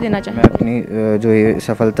किसे देना चाहिए? मैं अपनी जो ये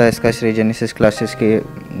सफलता है इसका श्रेय जेनेसिस क्लासेस के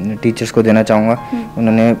टीचर्स को देना चाहूँगा।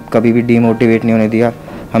 उन्होंने कभी भी डीमोटिवेट नहीं होने दिया,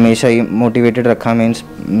 हमेशा ही मोटिवेटेड रखा, हमें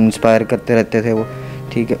इंस्पायर करते रहते थे वो,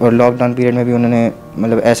 ठीक है। और लॉकडाउन पीरियड में भी उन्होंने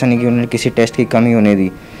मतलब ऐसा नहीं कि उन्होंने किसी टेस्ट की कमी होने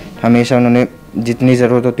दी, हमेशा उन्होंने जितनी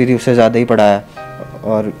ज़रूरत होती थी उससे ज़्यादा ही पढ़ाया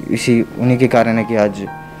और उन्हीं के कारण है कि आज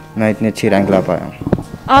मैं इतनी अच्छी रैंक ला पाया हूँ।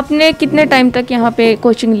 आपने कितने टाइम तक यहाँ पे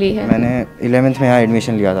कोचिंग ली है? मैंने 11th में यहाँ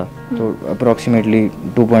एडमिशन लिया था, तो अप्रॉक्सीमेटली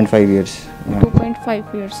 2.5 ईयर्स।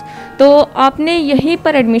 2.5 ईयर्स। तो आपने यहीं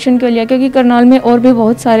पर एडमिशन क्यों लिया? क्योंकि करनाल में और भी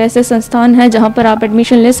बहुत सारे ऐसे संस्थान हैं जहाँ पर आप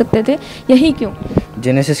एडमिशन ले सकते थे, यही क्यों?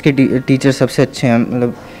 जेनेसिस के टीचर सबसे अच्छे हैं,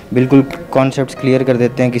 मतलब बिल्कुल कॉन्सेप्ट्स क्लियर कर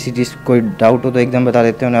देते हैं। किसी चीज़ कोई डाउट हो तो एकदम बता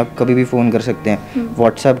देते हैं उन्हें, आप कभी भी फ़ोन कर सकते हैं,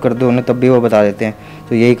 व्हाट्सएप कर दो उन्हें तब भी वो बता देते हैं।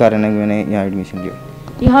 तो यही कारण है कि मैंने यहाँ एडमिशन लिया।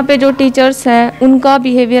 यहाँ पे जो टीचर्स हैं उनका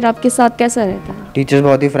बिहेवियर आपके साथ कैसा रहता है? टीचर्स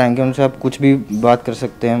बहुत ही फ्रैंक हैं, उनसे आप कुछ भी बात कर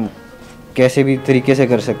सकते हैं, कैसे भी तरीके से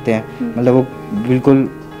कर सकते हैं। मतलब वो बिल्कुल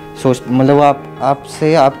मतलब वो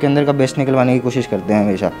आपसे आपके अंदर का बेस्ट निकलवाने की कोशिश करते हैं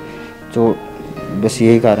हमेशा। तो बस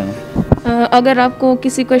यही कारण है। अगर आपको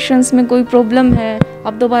किसी क्वेश्चंस में कोई प्रॉब्लम है,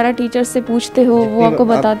 आप दोबारा टीचर से पूछते हो, वो आपको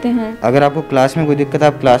बताते हैं। अगर आपको क्लास में कोई दिक्कत है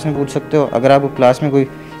आप क्लास में पूछ सकते हो। अगर आपको क्लास में कोई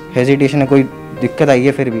हेजिटेशन है, कोई दिक्कत आई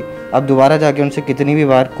है, फिर भी आप दोबारा जाके उनसे कितनी भी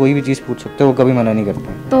बार कोई भी चीज़ पूछ सकते हो, वो कभी मना नहीं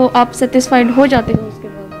करते। तो आप सेटिस्फाइड हो जाते हो उसके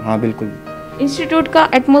बाद? हाँ बिल्कुल। इंस्टीट्यूट का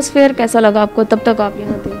एटमॉस्फेयर कैसा लगा आपको तब तक आप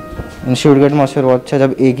यहाँ थे? इंस्टीट्यूट का एटमॉस्फेयर बहुत अच्छा,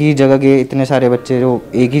 जब एक ही जगह के इतने सारे बच्चे जो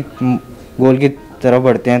एक ही गोल की तरफ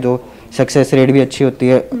बढ़ते हैं तो सक्सेस रेट भी अच्छी होती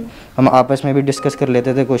है। हम आपस में भी डिस्कस कर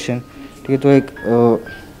लेते थे क्वेश्चन, ठीक है, तो एक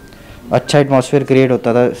अच्छा एटमॉस्फेयर क्रिएट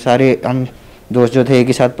होता था। सारे हम दोस्त जो थे एक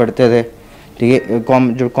ही साथ पढ़ते थे, ठीक है,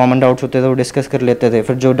 जो कॉमन डाउट्स होते थे वो डिस्कस कर लेते थे,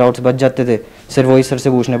 फिर जो डाउट्स बच जाते थे सिर्फ वही सर से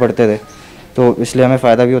पूछने पड़ते थे, तो इसलिए हमें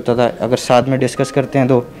फ़ायदा भी होता था। अगर साथ में डिस्कस करते हैं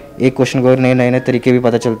तो एक क्वेश्चन को नए नए तरीके भी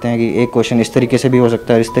पता चलते हैं कि एक क्वेश्चन इस तरीके से भी हो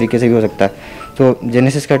सकता है, इस तरीके से भी हो सकता है। तो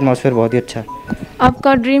जेनेसिस का एटमॉस्फेयर बहुत ही अच्छा है।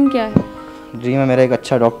 आपका ड्रीम क्या है? ड्रीम है मेरा एक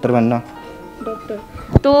अच्छा डॉक्टर बनना।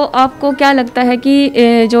 डॉक्टर। तो आपको क्या लगता है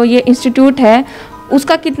कि जो ये इंस्टीट्यूट है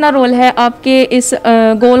उसका कितना रोल है आपके इस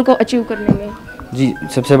गोल को अचीव करने में? जी,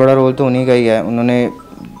 सबसे बड़ा रोल तो उन्हीं का ही है। उन्होंने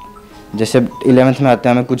जैसे 11th में आते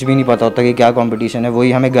हैं, हमें कुछ भी नहीं पता होता कि क्या कंपटीशन है,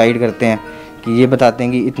 वही हमें गाइड करते हैं कि ये बताते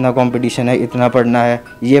हैं कि इतना कंपटीशन है, इतना पढ़ना है,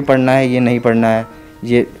 ये नहीं पढ़ना है,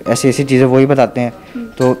 ये ऐसी ऐसी चीज़ें वही बताते हैं।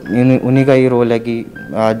 तो उन्हीं का ही रोल है कि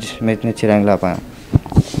आज मैं इतने अच्छे रैंक ला पाया।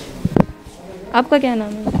 आपका क्या नाम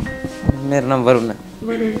है? मेरा नाम वरुण है।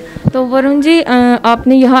 वरुण। तो वरुण जी,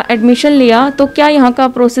 आपने यहाँ एडमिशन लिया तो क्या यहाँ का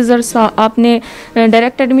प्रोसीजर था? आपने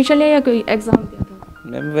डायरेक्ट एडमिशन लिया या कोई एग्ज़ाम दिया था?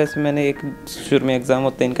 मैम वैसे मैंने एक शुरू में एग्ज़ाम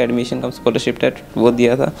होता है इनका एडमिशन का, स्कॉलरशिप टेस्ट वो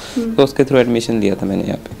दिया था, तो उसके थ्रू एडमिशन लिया था मैंने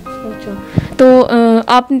यहाँ पे। अच्छा, तो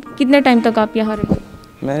आप कितने टाइम तक आप यहाँ रहे?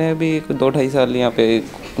 मैंने अभी 2-2.5 साल यहाँ पे,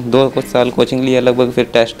 2 कुछ साल कोचिंग लिया लगभग, फिर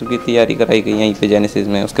टेस्ट की तैयारी कराई गई यहीं पे जेनेसिस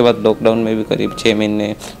में। उसके बाद लॉकडाउन में भी करीब 6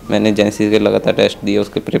 महीने मैंने जेनेसिस के लगातार टेस्ट दिए,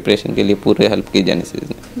 उसके प्रिपरेशन के लिए पूरे हेल्प की जेनेसिस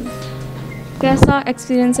ने। कैसा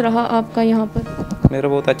एक्सपीरियंस रहा आपका यहाँ पर? मेरा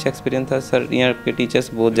बहुत अच्छा एक्सपीरियंस था सर। यहाँ के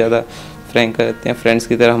टीचर्स बहुत ज़्यादा फ्रैंक रहते हैं, फ्रेंड्स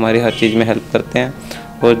की तरह हमारी हर चीज़ में हेल्प करते हैं,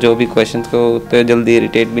 और जो भी क्वेश्चन को होते हैं जल्दी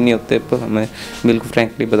इरिटेट भी नहीं होते, तो हमें बिल्कुल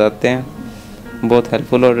फ्रैंकली बताते हैं, बहुत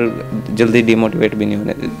हेल्पफुल, और जल्दी डिमोटिवेट भी नहीं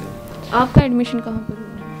होने देते। आपका एडमिशन कहाँ पर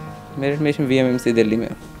हुआ? मेरा एडमिशन VMMC दिल्ली में।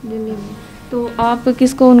 दिल्ली में। तो आप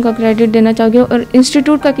किसको उनका क्रेडिट देना चाहोगे, और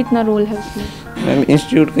इंस्टीट्यूट का कितना रोल है उसमें? मैम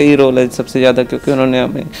इंस्टीट्यूट का ही रोल है सबसे ज़्यादा, क्योंकि उन्होंने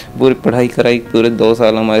हमें पूरी पढ़ाई कराई, पूरे 2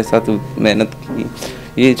 साल हमारे साथ मेहनत की।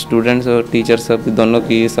 ये स्टूडेंट्स और टीचर्स सब दोनों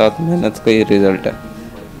की साथ मेहनत का ही रिज़ल्ट है।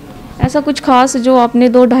 ऐसा कुछ खास जो आपने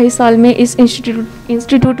 2-2.5 साल में इस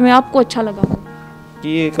इंस्टीट्यूट में आपको अच्छा लगा हो? कि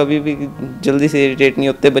ये कभी भी जल्दी से इरिटेट नहीं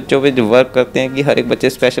होते, बच्चों पे जो वर्क करते हैं कि हर एक बच्चे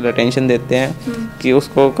स्पेशल अटेंशन देते हैं, कि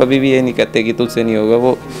उसको कभी भी ये नहीं कहते कि तुझसे नहीं होगा,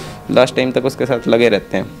 वो लास्ट टाइम तक उसके साथ लगे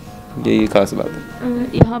रहते हैं। यही खास बात है।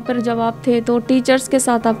 यहाँ पर जब आप थे तो टीचर्स के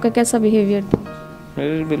साथ आपका कैसा बिहेवियर था?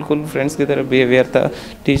 मेरे बिल्कुल फ्रेंड्स की तरह बिहेवियर था।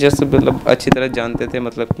 टीचर्स मतलब अच्छी तरह जानते थे,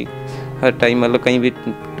 मतलब कि हर टाइम मतलब कहीं भी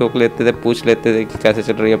टोक लेते थे, पूछ लेते थे कि कैसे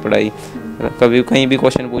चल रही है पढ़ाई। कभी कहीं भी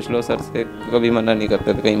क्वेश्चन पूछ लो सर से, कभी मना नहीं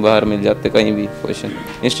करते थे। कहीं बाहर मिल जाते, कहीं भी क्वेश्चन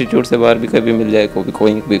इंस्टीट्यूट से बाहर भी कभी मिल जाए,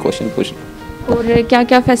 कोई भी क्वेश्चन पूछ लो। और क्या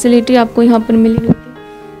क्या फैसिलिटी आपको यहाँ पर मिली हुई थी?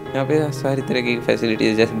 यहाँ पे सारी तरह की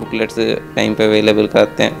फैसिलिटीज़, जैसे बुकलेट्स टाइम पे अवेलेबल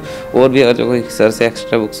कराते हैं, और भी अगर कोई सर से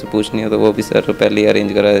एक्स्ट्रा बुक्स पूछनी हो तो वो भी सर पहले ही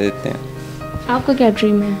अरेंज करा देते हैं। आपका क्या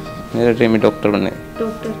ड्रीम है? मेरा ड्रीम है डॉक्टर बनना है।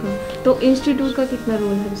 डॉक्टर का। तो इंस्टीट्यूट का कितना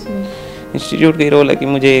रोल है इसमें? इंस्टीट्यूट का ही रोल है कि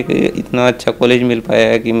मुझे एक इतना अच्छा कॉलेज मिल पाया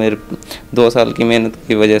है, कि मेरे 2 साल की मेहनत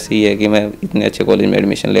की वजह से ही है कि मैं इतने अच्छे कॉलेज में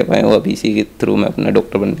एडमिशन ले पाया हूँ। अभी इसी के थ्रू मैं अपना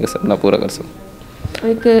डॉक्टर बनने का सपना पूरा कर सकूँ।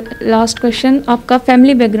 एक लास्ट क्वेश्चन, आपका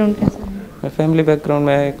फैमिली बैकग्राउंड कैसा है? मैं फैमिली बैकग्राउंड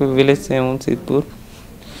में एक विलेज से हूँ, सीतपुर।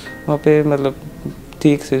 वहाँ पे मतलब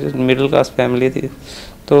ठीक से मिडिल क्लास फैमिली थी,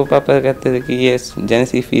 तो पापा कहते थे कि ये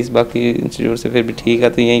जेनेसिस फीस बाकी इंस्टीट्यूट से फिर भी ठीक है,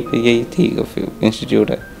 तो यहीं पे यही ठीक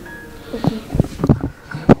इंस्टीट्यूट है।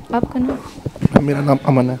 आपका नाम? मेरा नाम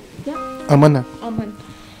अमन है। क्या? अमन है। अमन।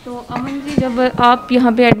 तो अमन जी, जब आप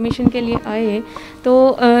यहाँ पे एडमिशन के लिए आए तो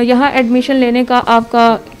यहाँ एडमिशन लेने का आपका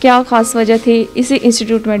क्या खास वजह थी इसी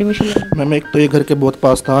इंस्टीट्यूट में एडमिशन लेने? मैम एक तो ये घर के बहुत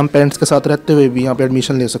पास था, हम पेरेंट्स के साथ रहते हुए भी यहाँ पे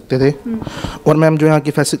एडमिशन ले सकते थे, और मैम जो यहाँ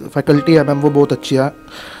की फैकल्टी है मैम वो बहुत अच्छी है।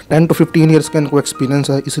 10 to 15 ईयर्स का इनको एक्सपीरियंस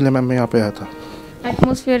है, इसलिए मैम मैं यहाँ पे आया था।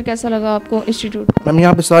 एटमॉस्फेयर कैसा लगा आपको इंस्टीट्यूट? मैम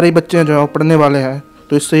यहाँ पे सारे बच्चे जो है पढ़ने वाले हैं,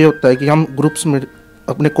 तो इससे ये होता है कि हम ग्रुप्स में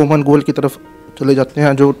अपने कॉमन गोल की तरफ चले जाते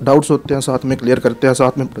हैं, जो डाउट्स होते हैं साथ में क्लियर करते हैं,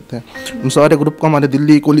 साथ में पढ़ते हैं। हम सारे ग्रुप को हमारे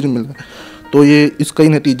दिल्ली कॉलेज में मिल रहा है, तो ये इसका ही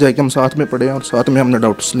नतीजा है कि हम साथ में पढ़े और साथ में हमने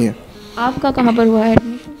डाउट्स लिए। आपका कहाँ पर हुआ है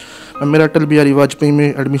एडमिशन? मेरा अटल बिहारी वाजपेयी में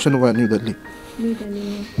एडमिशन हुआ है, न्यू दिल्ली।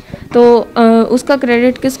 तो उसका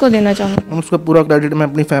क्रेडिट किसको देना चाहूँगा? हम उसका पूरा क्रेडिट मैं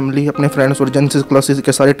अपनी फैमिली, अपने फ्रेंड्स और जेनेसिस क्लासेस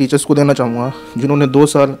के सारे टीचर्स को देना चाहूँगा, जिन्होंने 2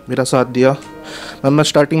 साल मेरा साथ दिया। मैं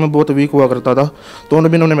स्टार्टिंग में बहुत वीक हुआ करता था, तो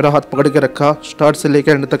उन्होंने मेरा हाथ पकड़ के रखा, स्टार्ट से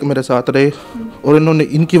लेकर एंड तक मेरे साथ रहे, और इन्होंने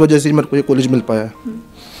इनकी वजह से मेरे को ये कॉलेज मिल पाया है।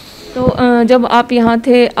 तो जब आप यहाँ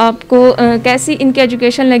थे आपको कैसी इनकी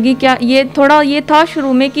एजुकेशन लगी? क्या ये था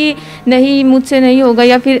शुरू में कि नहीं मुझसे नहीं होगा,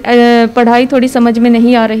 या फिर पढ़ाई थोड़ी समझ में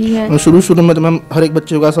नहीं आ रही है? शुरू में तो मैम हर एक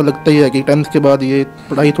बच्चे को ऐसा लगता ही है कि 10th के बाद ये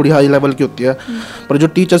पढ़ाई थोड़ी हाई लेवल की होती है, पर जो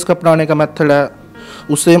टीचर्स का पढ़ाने का मेथड है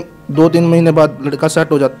उससे 2-3 महीने बाद लड़का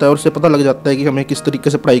सेट हो जाता है और उसे पता लग जाता है कि हमें किस तरीके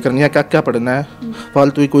से पढ़ाई करनी है, क्या क्या पढ़ना है।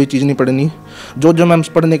 फालतू की कोई चीज़ नहीं पढ़नी। जो मैम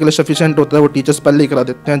पढ़ने के लिए सफिशिएंट होता है वो टीचर्स पहले ही करा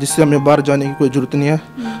देते हैं, जिससे हमें बाहर जाने की कोई ज़रूरत नहीं है।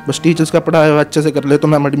 बस टीचर्स का पढ़ाया हुआ अच्छे से कर ले तो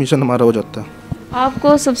मैम एडमिशन हमारा हो जाता है।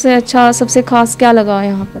 आपको सबसे अच्छा सबसे खास क्या लगा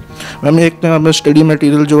यहाँ पर? मैम एक तो हमें स्टडी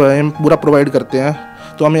मटेरियल जो है हम पूरा प्रोवाइड करते हैं,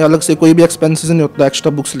 तो हमें अलग से कोई भी एक्सपेंसेस नहीं होता,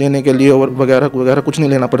 एक्स्ट्रा बुक्स लेने के लिए और वगैरह कुछ नहीं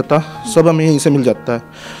लेना पड़ता, सब हमें यहीं से मिल जाता है।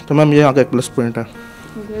 तो मैम ये यहाँ का एक प्लस पॉइंट है।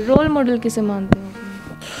 रोल मॉडल किसे मानते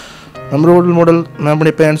हो? हम रोल मॉडल मैम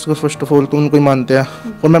अपने पेरेंट्स को फर्स्ट ऑफ ऑल तो उनको ही मानते हैं,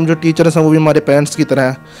 और मैम जो टीचर्स हैं वो भी हमारे पेरेंट्स की तरह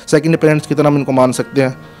हैं, सेकंड पेरेंट्स की तरह हम इनको मान सकते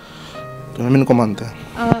हैं, तो हम इनको मानते हैं।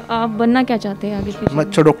 आप बनना क्या चाहते हैं आगे? मैं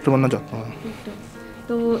अच्छा डॉक्टर बनना चाहता हूँ।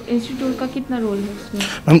 तो इंस्टीट्यूट का कितना रोल है उसमें?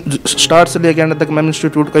 मैम स्टार्ट से लेकर एंड तक मैम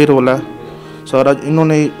इंस्टीट्यूट का ही रोल है सारा,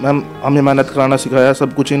 इन्होंने ही मैम हमें मेहनत कराना सिखाया,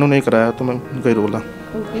 सब कुछ इन्होंने ही कराया, तो मैम इनका ही रोल है।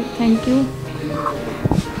 ओके, थैंक यू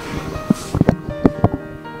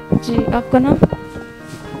जी। आपका नाम?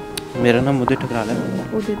 मेरा नाम उदित ठकराल है।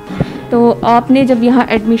 उदित, तो आपने जब यहाँ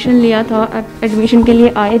एडमिशन लिया था, एडमिशन के लिए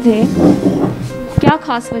आए थे, क्या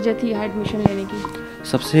खास वजह थी यहाँ एडमिशन लेने की?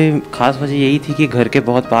 सबसे खास वजह यही थी कि घर के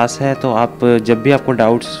बहुत पास है, तो आप जब भी आपको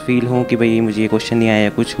डाउट्स फील हों कि भाई मुझे ये क्वेश्चन नहीं आया या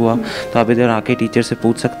कुछ हुआ, तो आप इधर आके टीचर से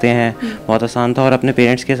पूछ सकते हैं। बहुत आसान था, और अपने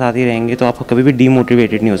पेरेंट्स के साथ ही रहेंगे तो आप कभी भी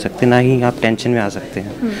डीमोटिवेटेड नहीं हो सकते, ना ही आप टेंशन में आ सकते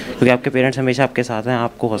हैं, क्योंकि आपके पेरेंट्स हमेशा आपके साथ हैं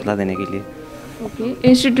आपको हौसला देने के लिए। ओके,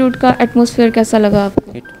 इंस्टीट्यूट का एटमॉस्फेयर कैसा लगा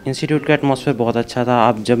आपको? इंस्टीट्यूट का एटमॉस्फेयर बहुत अच्छा था।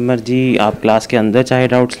 आप जब मर्जी आप क्लास के अंदर चाहे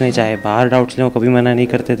डाउट्स लें चाहे बाहर डाउट्स लें, वो कभी मना नहीं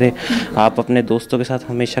करते थे। आप अपने दोस्तों के साथ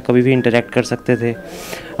हमेशा कभी भी इंटरेक्ट कर सकते थे।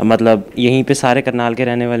 मतलब यहीं पे सारे करनाल के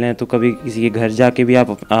रहने वाले हैं, तो कभी किसी के घर जाके भी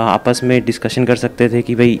आप आपस में डिस्कशन कर सकते थे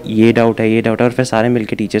कि भाई ये डाउट है, और फिर सारे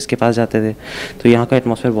मिलके टीचर्स के पास जाते थे। तो यहाँ का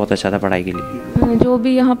एटमॉस्फेयर बहुत अच्छा था पढ़ाई के लिए। जो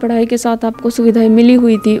भी यहाँ पढ़ाई के साथ आपको सुविधाएं मिली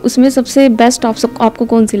हुई थी, उसमें सबसे बेस्ट आपको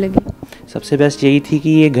कौन सी लगी? सबसे बेस्ट यही थी कि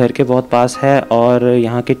ये घर के बहुत पास है, और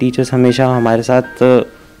यहाँ के टीचर्स हमेशा हमारे साथ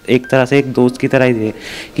एक तरह से एक दोस्त की तरह ही थे,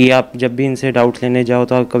 कि आप जब भी इनसे डाउट्स लेने जाओ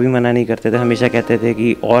तो आप कभी मना नहीं करते थे, हमेशा कहते थे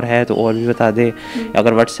कि और है तो और भी बता दे।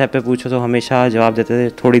 अगर व्हाट्सएप पे पूछो तो हमेशा जवाब देते थे,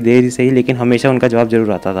 थोड़ी देर ही सही लेकिन हमेशा उनका जवाब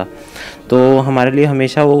ज़रूर आता था। तो हमारे लिए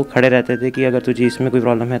हमेशा वो खड़े रहते थे कि अगर तुझे इसमें कोई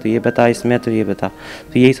प्रॉब्लम है तो ये बता, इसमें तो ये बता।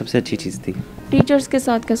 तो यही सबसे अच्छी चीज़ थी। टीचर्स के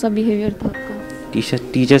साथ कैसा बिहेवियर था आपका?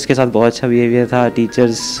 टीचर्स के साथ बहुत अच्छा बिहेवियर था।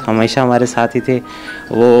 टीचर्स हमेशा हमारे साथ ही थे।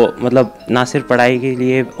 वो मतलब ना सिर्फ पढ़ाई के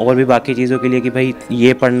लिए और भी बाकी चीज़ों के लिए कि भाई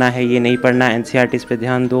ये पढ़ना है, ये नहीं पढ़ना, NCERT पे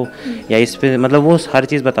ध्यान दो या इस पे, मतलब वो हर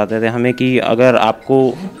चीज़ बताते थे हमें कि अगर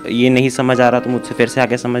आपको ये नहीं समझ आ रहा तो मुझसे फिर से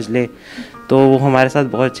आके समझ ले। तो वो हमारे साथ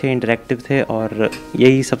बहुत अच्छे इंटरेक्टिव थे, और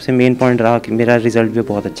यही सबसे मेन पॉइंट रहा कि मेरा रिज़ल्ट भी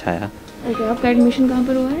बहुत अच्छा आया। ओके, आपका एडमिशन कहाँ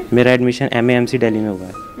पर हुआ है? मेरा एडमिशन MAMC दिल्ली में हुआ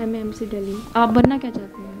है। MAMC दिल्ली। आप बनना क्या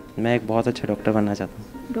चाहते हैं? मैं एक बहुत अच्छा डॉक्टर बनना चाहता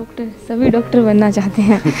हूँ। डॉक्टर, सभी डॉक्टर बनना चाहते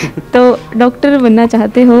हैं। तो डॉक्टर बनना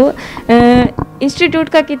चाहते हो, इंस्टीट्यूट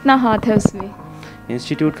का कितना हाथ है उसमें?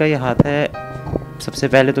 इंस्टीट्यूट का ये हाथ है, सबसे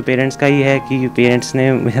पहले तो पेरेंट्स का ही है कि पेरेंट्स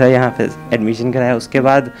ने मेरा यहाँ पे एडमिशन कराया। उसके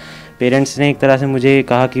बाद पेरेंट्स ने एक तरह से मुझे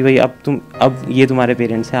कहा कि भाई अब ये तुम्हारे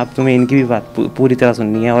पेरेंट्स हैं, अब तुम्हें इनकी भी बात पूरी तरह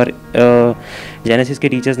सुननी है। और जेनेसिस के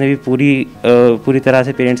टीचर्स ने भी पूरी तरह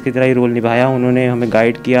से पेरेंट्स की तरह ही रोल निभाया। उन्होंने हमें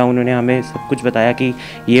गाइड किया, उन्होंने हमें सब कुछ बताया कि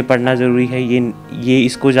ये पढ़ना ज़रूरी है, ये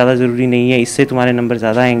इसको ज़्यादा ज़रूरी नहीं है, इससे तुम्हारे नंबर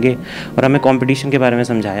ज़्यादा आएंगे। और हमें कंपटीशन के बारे में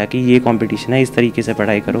समझाया कि ये कंपटीशन है, इस तरीके से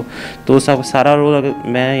पढ़ाई करो। तो सारा रोल, अगर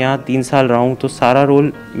मैं यहाँ 3 साल रहा हूँ तो सारा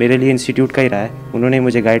रोल मेरे लिए इंस्टीट्यूट का ही रहा है। उन्होंने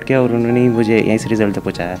मुझे गाइड किया और उन्होंने ही मुझे यहीं से रिजल्ट तक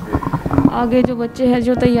पहुँचाया। आगे जो बच्चे हैं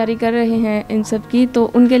जो तैयारी कर रहे हैं इन सब की, तो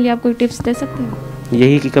उनके लिए आप कोई टिप्स दे सकते हैं?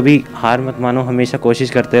 यही कि कभी हार मत मानो, हमेशा कोशिश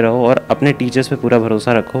करते रहो और अपने टीचर्स पे पूरा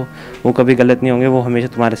भरोसा रखो। वो कभी गलत नहीं होंगे, वो हमेशा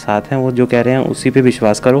तुम्हारे साथ हैं। वो जो कह रहे हैं उसी पे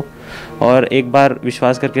विश्वास करो, और एक बार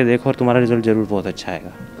विश्वास करके देखो और तुम्हारा रिजल्ट ज़रूर बहुत अच्छा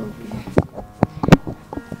आएगा।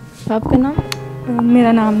 आपका नाम?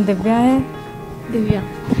 मेरा नाम दिव्या है। दिव्या,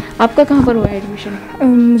 आपका कहाँ पर हुआ है एडमिशन?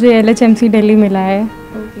 मुझे LHMC दिल्ली मिला है।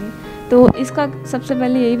 ओके, तो इसका सबसे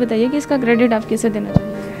पहले यही बताइए कि इसका क्रेडिट आप किसे देना चाहिए?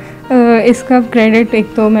 इसका क्रेडिट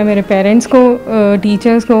एक तो मैं मेरे पेरेंट्स को,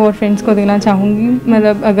 टीचर्स को और फ्रेंड्स को देना चाहूँगी।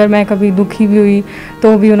 मतलब अगर मैं कभी दुखी भी हुई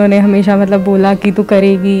तो भी उन्होंने हमेशा मतलब बोला कि तू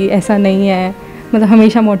करेगी, ऐसा नहीं है, मतलब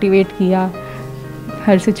हमेशा मोटिवेट किया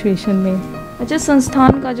हर सिचुएशन में। अच्छा,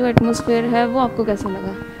 संस्थान का जो एटमॉस्फेयर है वो आपको कैसा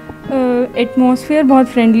लगा? एटमॉस्फेयर बहुत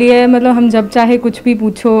फ्रेंडली है, मतलब हम जब चाहे कुछ भी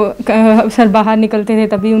पूछो, सर बाहर निकलते थे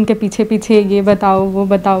तभी उनके पीछे पीछे ये बताओ वो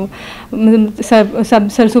बताओ।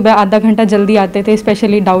 सर सुबह आधा घंटा जल्दी आते थे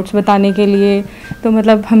स्पेशली डाउट्स बताने के लिए। तो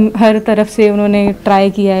मतलब हम हर तरफ से उन्होंने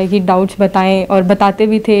ट्राई किया है कि डाउट्स बताएं, और बताते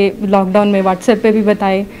भी थे। लॉकडाउन में व्हाट्सएप पे भी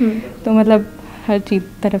बताए। तो मतलब हर चीज़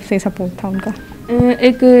तरफ से सपोर्ट था उनका।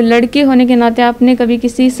 एक लड़की होने के नाते आपने कभी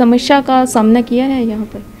किसी समस्या का सामना किया है यहाँ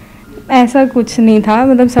पर? ऐसा कुछ नहीं था,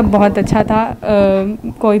 मतलब सब बहुत अच्छा था,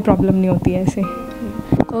 कोई प्रॉब्लम नहीं होती ऐसे।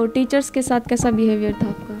 और टीचर्स के साथ कैसा बिहेवियर था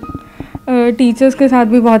आपका? टीचर्स के साथ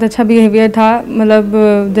भी बहुत अच्छा बिहेवियर था, मतलब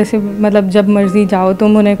जैसे मतलब जब मर्ज़ी जाओ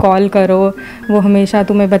तुम उन्हें कॉल करो, वो हमेशा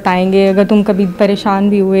तुम्हें बताएंगे। अगर तुम कभी परेशान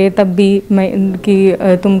भी हुए तब भी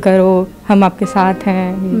कि तुम करो, हम आपके साथ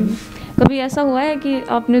हैं। कभी ऐसा हुआ है कि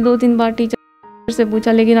आपने 2-3 बार टीचर से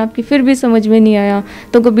पूछा लेकिन आपकी फिर भी समझ में नहीं आया,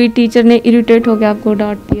 तो कभी टीचर ने इरिटेट होकर आपको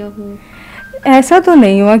डांट दिया हो? ऐसा तो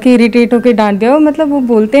नहीं हुआ कि इरिटेट होकर डांट दिया हो, मतलब वो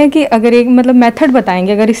बोलते हैं कि अगर एक मतलब मेथड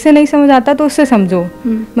बताएंगे, अगर इससे नहीं समझ आता तो उससे समझो।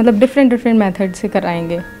 मतलब डिफरेंट मेथड से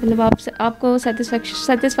कराएंगे। मतलब आपको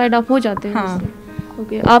सेटिस्फाइड आप हो जाते हैं? हाँ।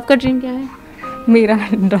 ओके, आपका ड्रीम क्या है? मेरा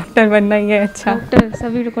डॉक्टर बनना ही है। अच्छा, डॉक्टर,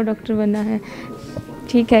 सभी को डॉक्टर बनना है।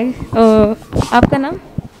 ठीक है। आपका नाम?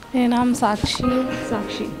 मेरा नाम साक्षी।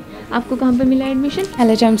 साक्षी, आपको कहाँ पे मिला एडमिशन?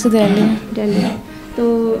 LHM से दिल्ली। दिल्ली।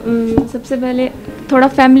 तो सबसे पहले थोड़ा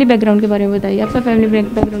फैमिली बैकग्राउंड के बारे में बताइए, आपका फैमिली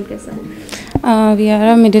बैकग्राउंड कैसा है? We are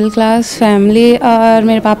a middle class family, और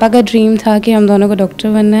मेरे पापा का ड्रीम था कि हम दोनों को डॉक्टर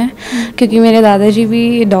बनना है, क्योंकि मेरे दादाजी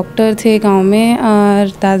भी डॉक्टर थे गांव में,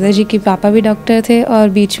 और दादाजी के पापा भी डॉक्टर थे, और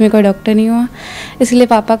बीच में कोई डॉक्टर नहीं हुआ। इसलिए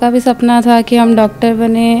पापा का भी सपना था कि हम डॉक्टर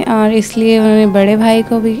बने, और इसलिए उन्होंने बड़े भाई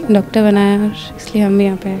को भी डॉक्टर बनाया, और इसलिए हम भी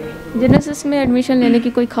यहाँ पे आए। जेनेसिस में एडमिशन लेने की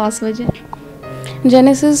कोई ख़ास वजह?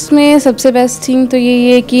 जेनेसिस में सबसे बेस्ट थिंग तो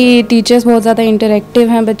यही है कि टीचर्स बहुत ज़्यादा इंटरेक्टिव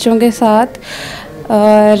हैं बच्चों के साथ,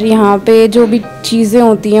 और यहाँ पे जो भी चीज़ें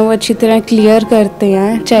होती हैं वो अच्छी तरह क्लियर करते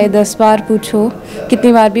हैं, चाहे 10 बार पूछो,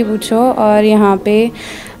 कितनी बार भी पूछो। और यहाँ पे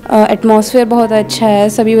एटमॉस्फेयर बहुत अच्छा है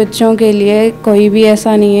सभी बच्चों के लिए, कोई भी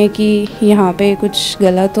ऐसा नहीं है कि यहाँ पे कुछ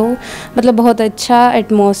गलत हो। मतलब बहुत अच्छा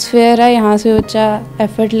एटमॉस्फेयर है, यहाँ से बच्चा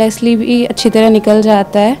एफर्टलेसली भी अच्छी तरह निकल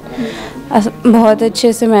जाता है। बहुत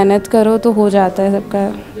अच्छे से मेहनत करो तो हो जाता है सबका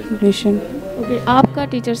एडमिशन। ओके, आपका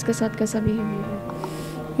टीचर्स के साथ कैसा बिहेवियर है?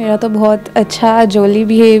 मेरा तो बहुत अच्छा जोली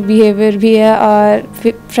बिहेवियर भी है, और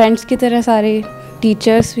फ्रेंड्स की तरह सारे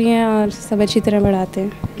टीचर्स भी हैं, और सब अच्छी तरह पढ़ाते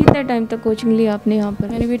हैं। कितने टाइम तक कोचिंग ली आपने यहाँ पर?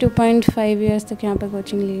 मैंने भी 2.5 ईयर्स तक यहाँ पर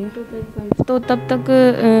कोचिंग ली है। 2.5। तो तब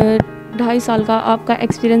तक 2.5 साल का आपका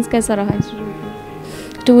एक्सपीरियंस कैसा रहा इंस्टीट्यूट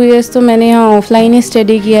में? 2 ईयर्स तो मैंने यहाँ ऑफलाइन ही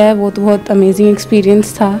स्टडी किया है, वो तो बहुत अमेजिंग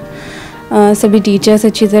एक्सपीरियंस था। सभी टीचर्स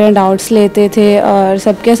अच्छी तरह डाउट्स लेते थे, और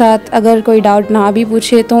सबके साथ अगर कोई डाउट ना भी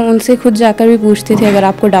पूछे तो उनसे खुद जाकर भी पूछते थे, अगर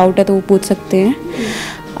आपको डाउट है तो वो पूछ सकते हैं।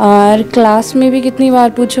 और क्लास में भी कितनी बार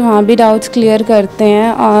पूछो वहाँ भी डाउट्स क्लियर करते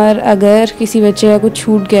हैं, और अगर किसी बच्चे का कुछ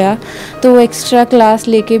छूट गया तो वो एक्स्ट्रा क्लास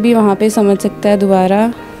लेके भी वहाँ पे समझ सकता है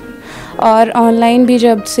दोबारा। और ऑनलाइन भी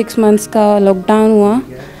जब 6 मंथ्स का लॉकडाउन हुआ,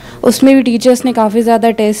 उसमें भी टीचर्स ने काफ़ी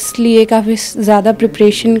ज़्यादा टेस्ट लिए, काफ़ी ज़्यादा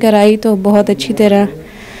प्रिपरेशन कराई, तो बहुत अच्छी तरह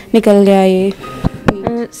निकल गया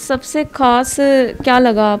ये। सबसे ख़ास क्या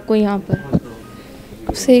लगा आपको यहाँ पर?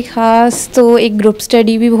 सबसे ख़ास तो एक ग्रुप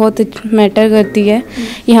स्टडी भी बहुत मैटर करती है।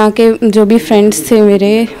 यहाँ के जो भी फ्रेंड्स थे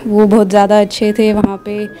मेरे, वो बहुत ज़्यादा अच्छे थे, वहाँ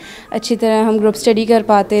पे अच्छी तरह हम ग्रुप स्टडी कर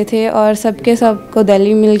पाते थे, और सबको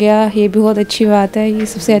दिल्ली मिल गया, ये भी बहुत अच्छी बात है, ये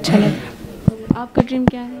सबसे अच्छा लगा। आपका ड्रीम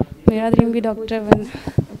क्या है? मेरा ड्रीम भी डॉक्टर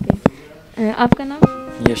बनना। ओके, आपका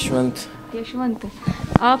नाम? यशवंत। यशवंत,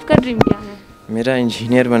 आपका ड्रीम क्या है? मेरा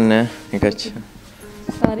इंजीनियर बनना है, एक अच्छा।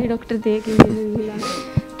 सारे डॉक्टर थे कि मिला।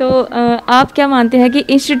 तो आप क्या मानते हैं कि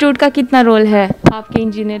इंस्टीट्यूट का कितना रोल है आपके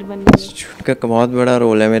इंजीनियर बनने में? इंस्टीट्यूट का बहुत बड़ा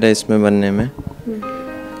रोल है मेरा इसमें बनने में,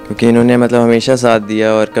 क्योंकि इन्होंने मतलब हमेशा साथ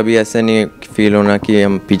दिया, और कभी ऐसा नहीं फील होना कि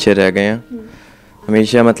हम पीछे रह गए हैं।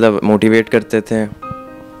 हमेशा मतलब मोटिवेट करते थे।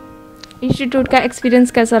 इंस्टीट्यूट का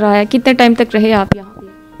एक्सपीरियंस कैसा रहा है? कितने टाइम तक रहे आप यहाँ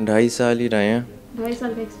पे? 2.5 साल ही रहे हैं। 2.5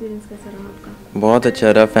 साल का एक्सपीरियंस कैसा रहा आपका? बहुत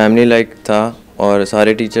अच्छा रहा, फैमिली लाइक था, और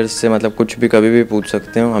सारे टीचर्स से मतलब कुछ भी कभी भी पूछ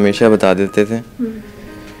सकते हो, हमेशा बता देते थे।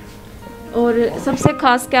 और सबसे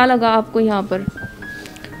खास क्या लगा आपको यहाँ पर?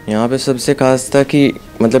 यहाँ पे सबसे खास था कि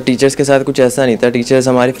मतलब टीचर्स के साथ कुछ ऐसा नहीं था, टीचर्स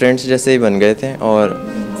हमारे फ्रेंड्स जैसे ही बन गए थे, और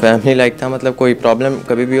फैमिली लाइक था। मतलब कोई प्रॉब्लम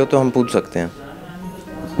कभी भी हो तो हम पूछ सकते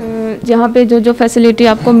हैं। जहाँ पे जो फैसिलिटी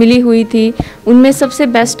आपको मिली हुई थी, उनमें सबसे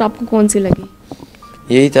बेस्ट आपको कौन सी लगी?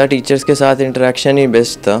 यही था, टीचर्स के साथ इंटरेक्शन ही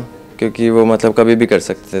बेस्ट था, क्योंकि वो मतलब कभी भी कर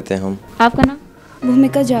सकते थे हम। आपका नाम?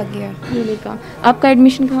 भूमिका जागिया। भूमिका, आपका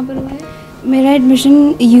एडमिशन कहाँ पर हुआ है? मेरा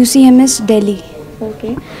एडमिशन UCMS दिल्ली।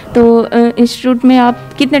 ओके, तो इंस्टीट्यूट में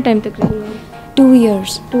आप कितने टाइम तक रही हैं? 2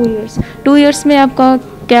 years. 2 years. 2 years में आपका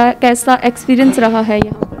कैसा एक्सपीरियंस रहा है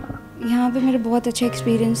यहाँ पर? यहाँ पे मेरे बहुत अच्छा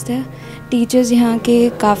एक्सपीरियंस था. टीचर्स यहाँ के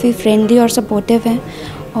काफ़ी फ्रेंडली और सपोर्टिव हैं,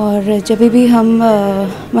 और जब भी हम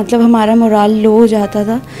मतलब हमारा मोराल लो हो जाता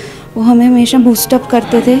था, वो हमें हमेशा बूस्टअप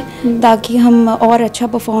करते थे ताकि हम और अच्छा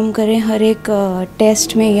परफॉर्म करें हर एक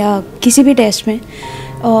टेस्ट में या किसी भी टेस्ट में.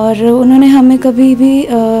 और उन्होंने हमें कभी भी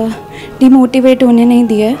डिमोटिवेट होने नहीं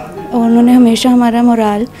दिया है, और उन्होंने हमेशा हमारा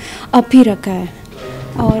मोराल अप ही रखा है,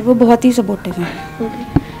 और वो बहुत ही सपोर्टिव हैं.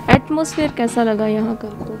 एटमॉस्फेयर कैसा लगा यहाँ का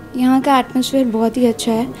आपको? यहाँ का एटमॉस्फेयर बहुत ही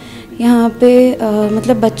अच्छा है. यहाँ पे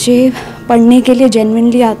मतलब बच्चे पढ़ने के लिए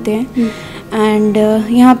जेन्युइनली आते हैं, एंड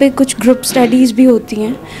यहाँ पे कुछ ग्रुप स्टडीज़ भी होती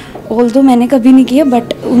हैं. ऑल्दो मैंने कभी नहीं किया,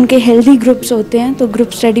 बट उनके हेल्दी ग्रुप्स होते हैं, तो ग्रुप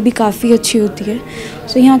स्टडी भी काफ़ी अच्छी होती है.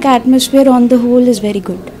 सो यहाँ का atmosphere on the whole is very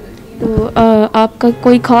good. तो आपका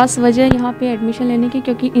कोई ख़ास वजह यहाँ पे एडमिशन लेने की,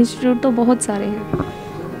 क्योंकि इंस्टीट्यूट तो बहुत सारे हैं?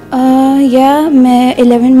 मैं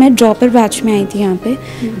 11 में ड्रॉपर बैच में आई थी यहाँ पे.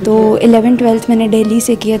 तो 11-12 मैंने दिल्ली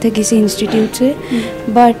से किया था किसी इंस्टीट्यूट से,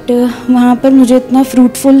 बट वहाँ पर मुझे इतना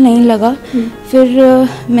फ्रूटफुल नहीं लगा. फिर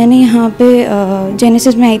मैंने यहाँ पे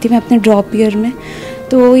जेनेसिस में आई थी मैं अपने ड्रॉप ईयर में.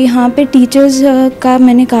 तो यहाँ पे टीचर्स का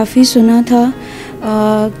मैंने काफ़ी सुना था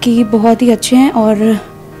कि बहुत ही अच्छे हैं, और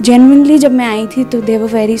जेन्युइनली जब मैं आई थी तो दे were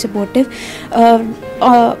very supportive.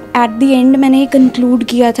 At the end मैंने ये कंक्लूड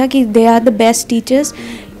किया था कि they are the best teachers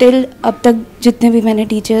till अब तक जितने भी मैंने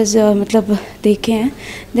टीचर्स मतलब देखे हैं,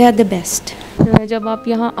 दे आर द बेस्ट. जब आप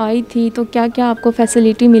यहाँ आई थी तो क्या क्या आपको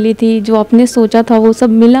फैसिलिटी मिली थी? जो आपने सोचा था वो सब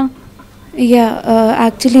मिला?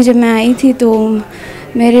 एक्चुअली जब मैं आई थी तो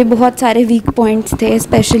मेरे बहुत सारे वीक पॉइंट्स थे,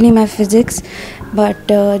 स्पेशली माय फिज़िक्स.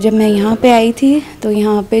 बट जब मैं यहाँ पे आई थी तो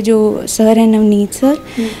यहाँ पे जो सर हैं नवनीत सर,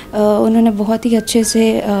 उन्होंने बहुत ही अच्छे से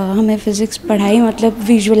हमें फ़िज़िक्स पढ़ाई, मतलब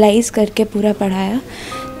विजुअलाइज करके पूरा पढ़ाया.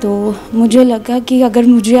 तो मुझे लगा कि अगर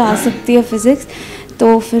मुझे आ सकती है फ़िज़िक्स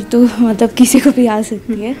तो फिर तो मतलब किसी को भी आ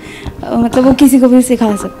सकती है, मतलब वो किसी को भी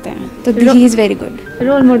सिखा सकते हैं. तो he is very good.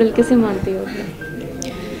 Role model किसे मानती हो?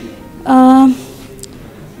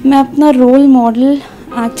 मैं अपना रोल मॉडल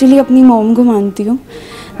एक्चुअली अपनी मॉम को मानती हूँ,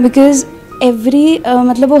 बिकॉज़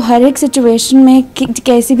मतलब वो हर एक सिचुएशन में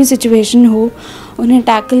कैसी भी सिचुएशन हो उन्हें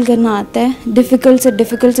टैकल करना आता है, डिफ़िकल्ट से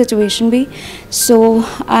डिफ़िकल्ट सिचुएशन भी. सो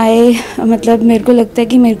मतलब मेरे को लगता है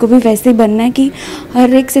कि मेरे को भी वैसे ही बनना है कि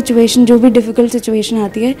हर एक सिचुएशन, जो भी डिफ़िकल्ट सिचुएशन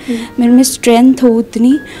आती है, मेरे में स्ट्रेंथ हो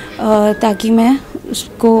उतनी ताकि मैं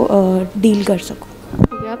उसको डील कर सकूँ.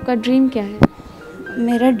 आपका ड्रीम क्या है?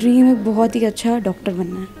 मेरा ड्रीम एक बहुत ही अच्छा डॉक्टर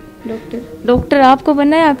बनना है. डॉक्टर आपको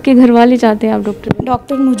बनना है? आपके घर वाले चाहते हैं आप डॉक्टर?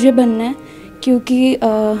 डॉक्टर मुझे बनना है, क्योंकि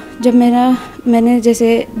जब मैंने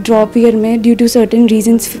जैसे ड्रॉप ईयर में due to certain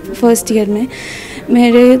reasons first year में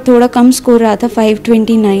मेरे थोड़ा कम स्कोर रहा था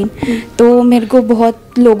 529. तो मेरे को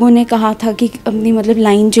बहुत लोगों ने कहा था कि अपनी मतलब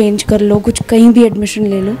लाइन चेंज कर लो, कुछ कहीं भी एडमिशन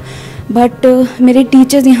ले लो. बट मेरे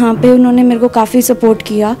टीचर्स यहाँ पे उन्होंने मेरे को काफ़ी सपोर्ट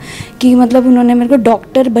किया कि मतलब उन्होंने मेरे को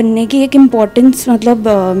डॉक्टर बनने की एक इम्पॉर्टेंस मतलब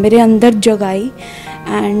मेरे अंदर जगाई.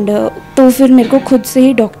 एंड तो फिर मेरे को खुद से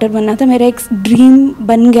ही डॉक्टर बनना था. मेरा एक ड्रीम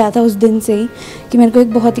बन गया था उस दिन से ही कि मेरे को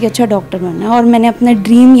एक बहुत ही अच्छा डॉक्टर बनना है, और मैंने अपना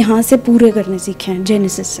ड्रीम यहाँ से पूरे करने सीखे हैं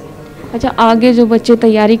जेनेसिस से. अच्छा, आगे जो बच्चे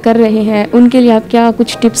तैयारी कर रहे हैं उनके लिए आप क्या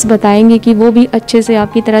कुछ टिप्स बताएंगे कि वो भी अच्छे से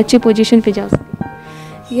आपकी तरह अच्छी पोजीशन पे जा सकें?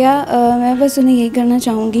 मैं बस उन्हें यही करना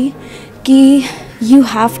चाहूँगी कि you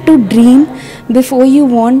have to dream before you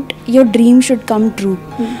want your dream should come true.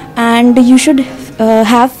 And you should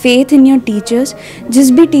have faith in your teachers.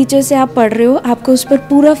 जिस भी टीचर से आप पढ़ रहे हो आपको उस पर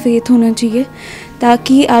पूरा फेथ होना चाहिए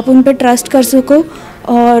ताकि आप उन पर ट्रस्ट कर सको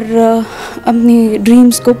और अपनी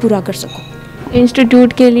ड्रीम्स को पूरा कर सको.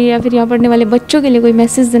 इंस्टीट्यूट के लिए या फिर यहाँ पढ़ने वाले बच्चों के लिए कोई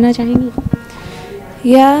मैसेज देना चाहेंगी?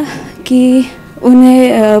 कि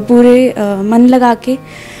उन्हें पूरे मन लगा के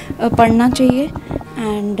पढ़ना चाहिए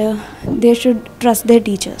and they should trust there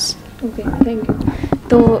teachers. Okay, thank you.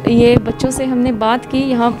 तो ये बच्चों से हमने बात की,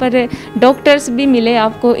 यहाँ पर डॉक्टर्स भी मिले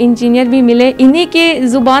आपको, इंजीनियर भी मिले. इन्हीं के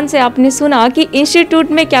ज़ुबान से आपने सुना कि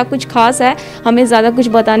इंस्टीट्यूट में क्या कुछ खास है. हमें ज़्यादा कुछ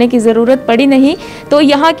बताने की ज़रूरत पड़ी नहीं. तो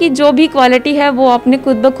यहाँ की जो भी क्वालिटी है वो आपने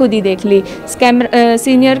खुद ब खुद ही देख ली.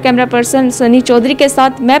 Senior camera person Sunny Chaudhary के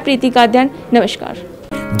साथ मैं प्रीति काद्यान. नमस्कार.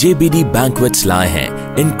 JBD Banquets लाए हैं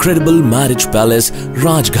Incredible Marriage Palace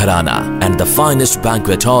Rajgharana and the finest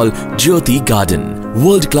banquet hall Jyoti Garden.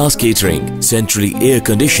 World-class catering, centrally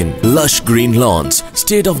air-conditioned, lush green lawns,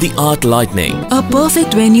 state-of-the-art lighting. A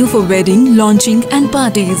perfect venue for wedding, launching and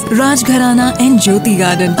parties. Rajgharana and Jyoti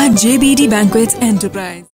Garden at JBD Banquets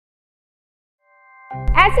Enterprise.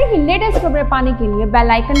 ऐसे ही latest खबरें पाने के लिए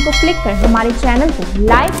bell icon को click कर हमारे channel को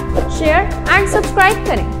like, share and subscribe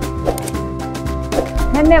करें.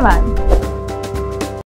 धन्यवाद.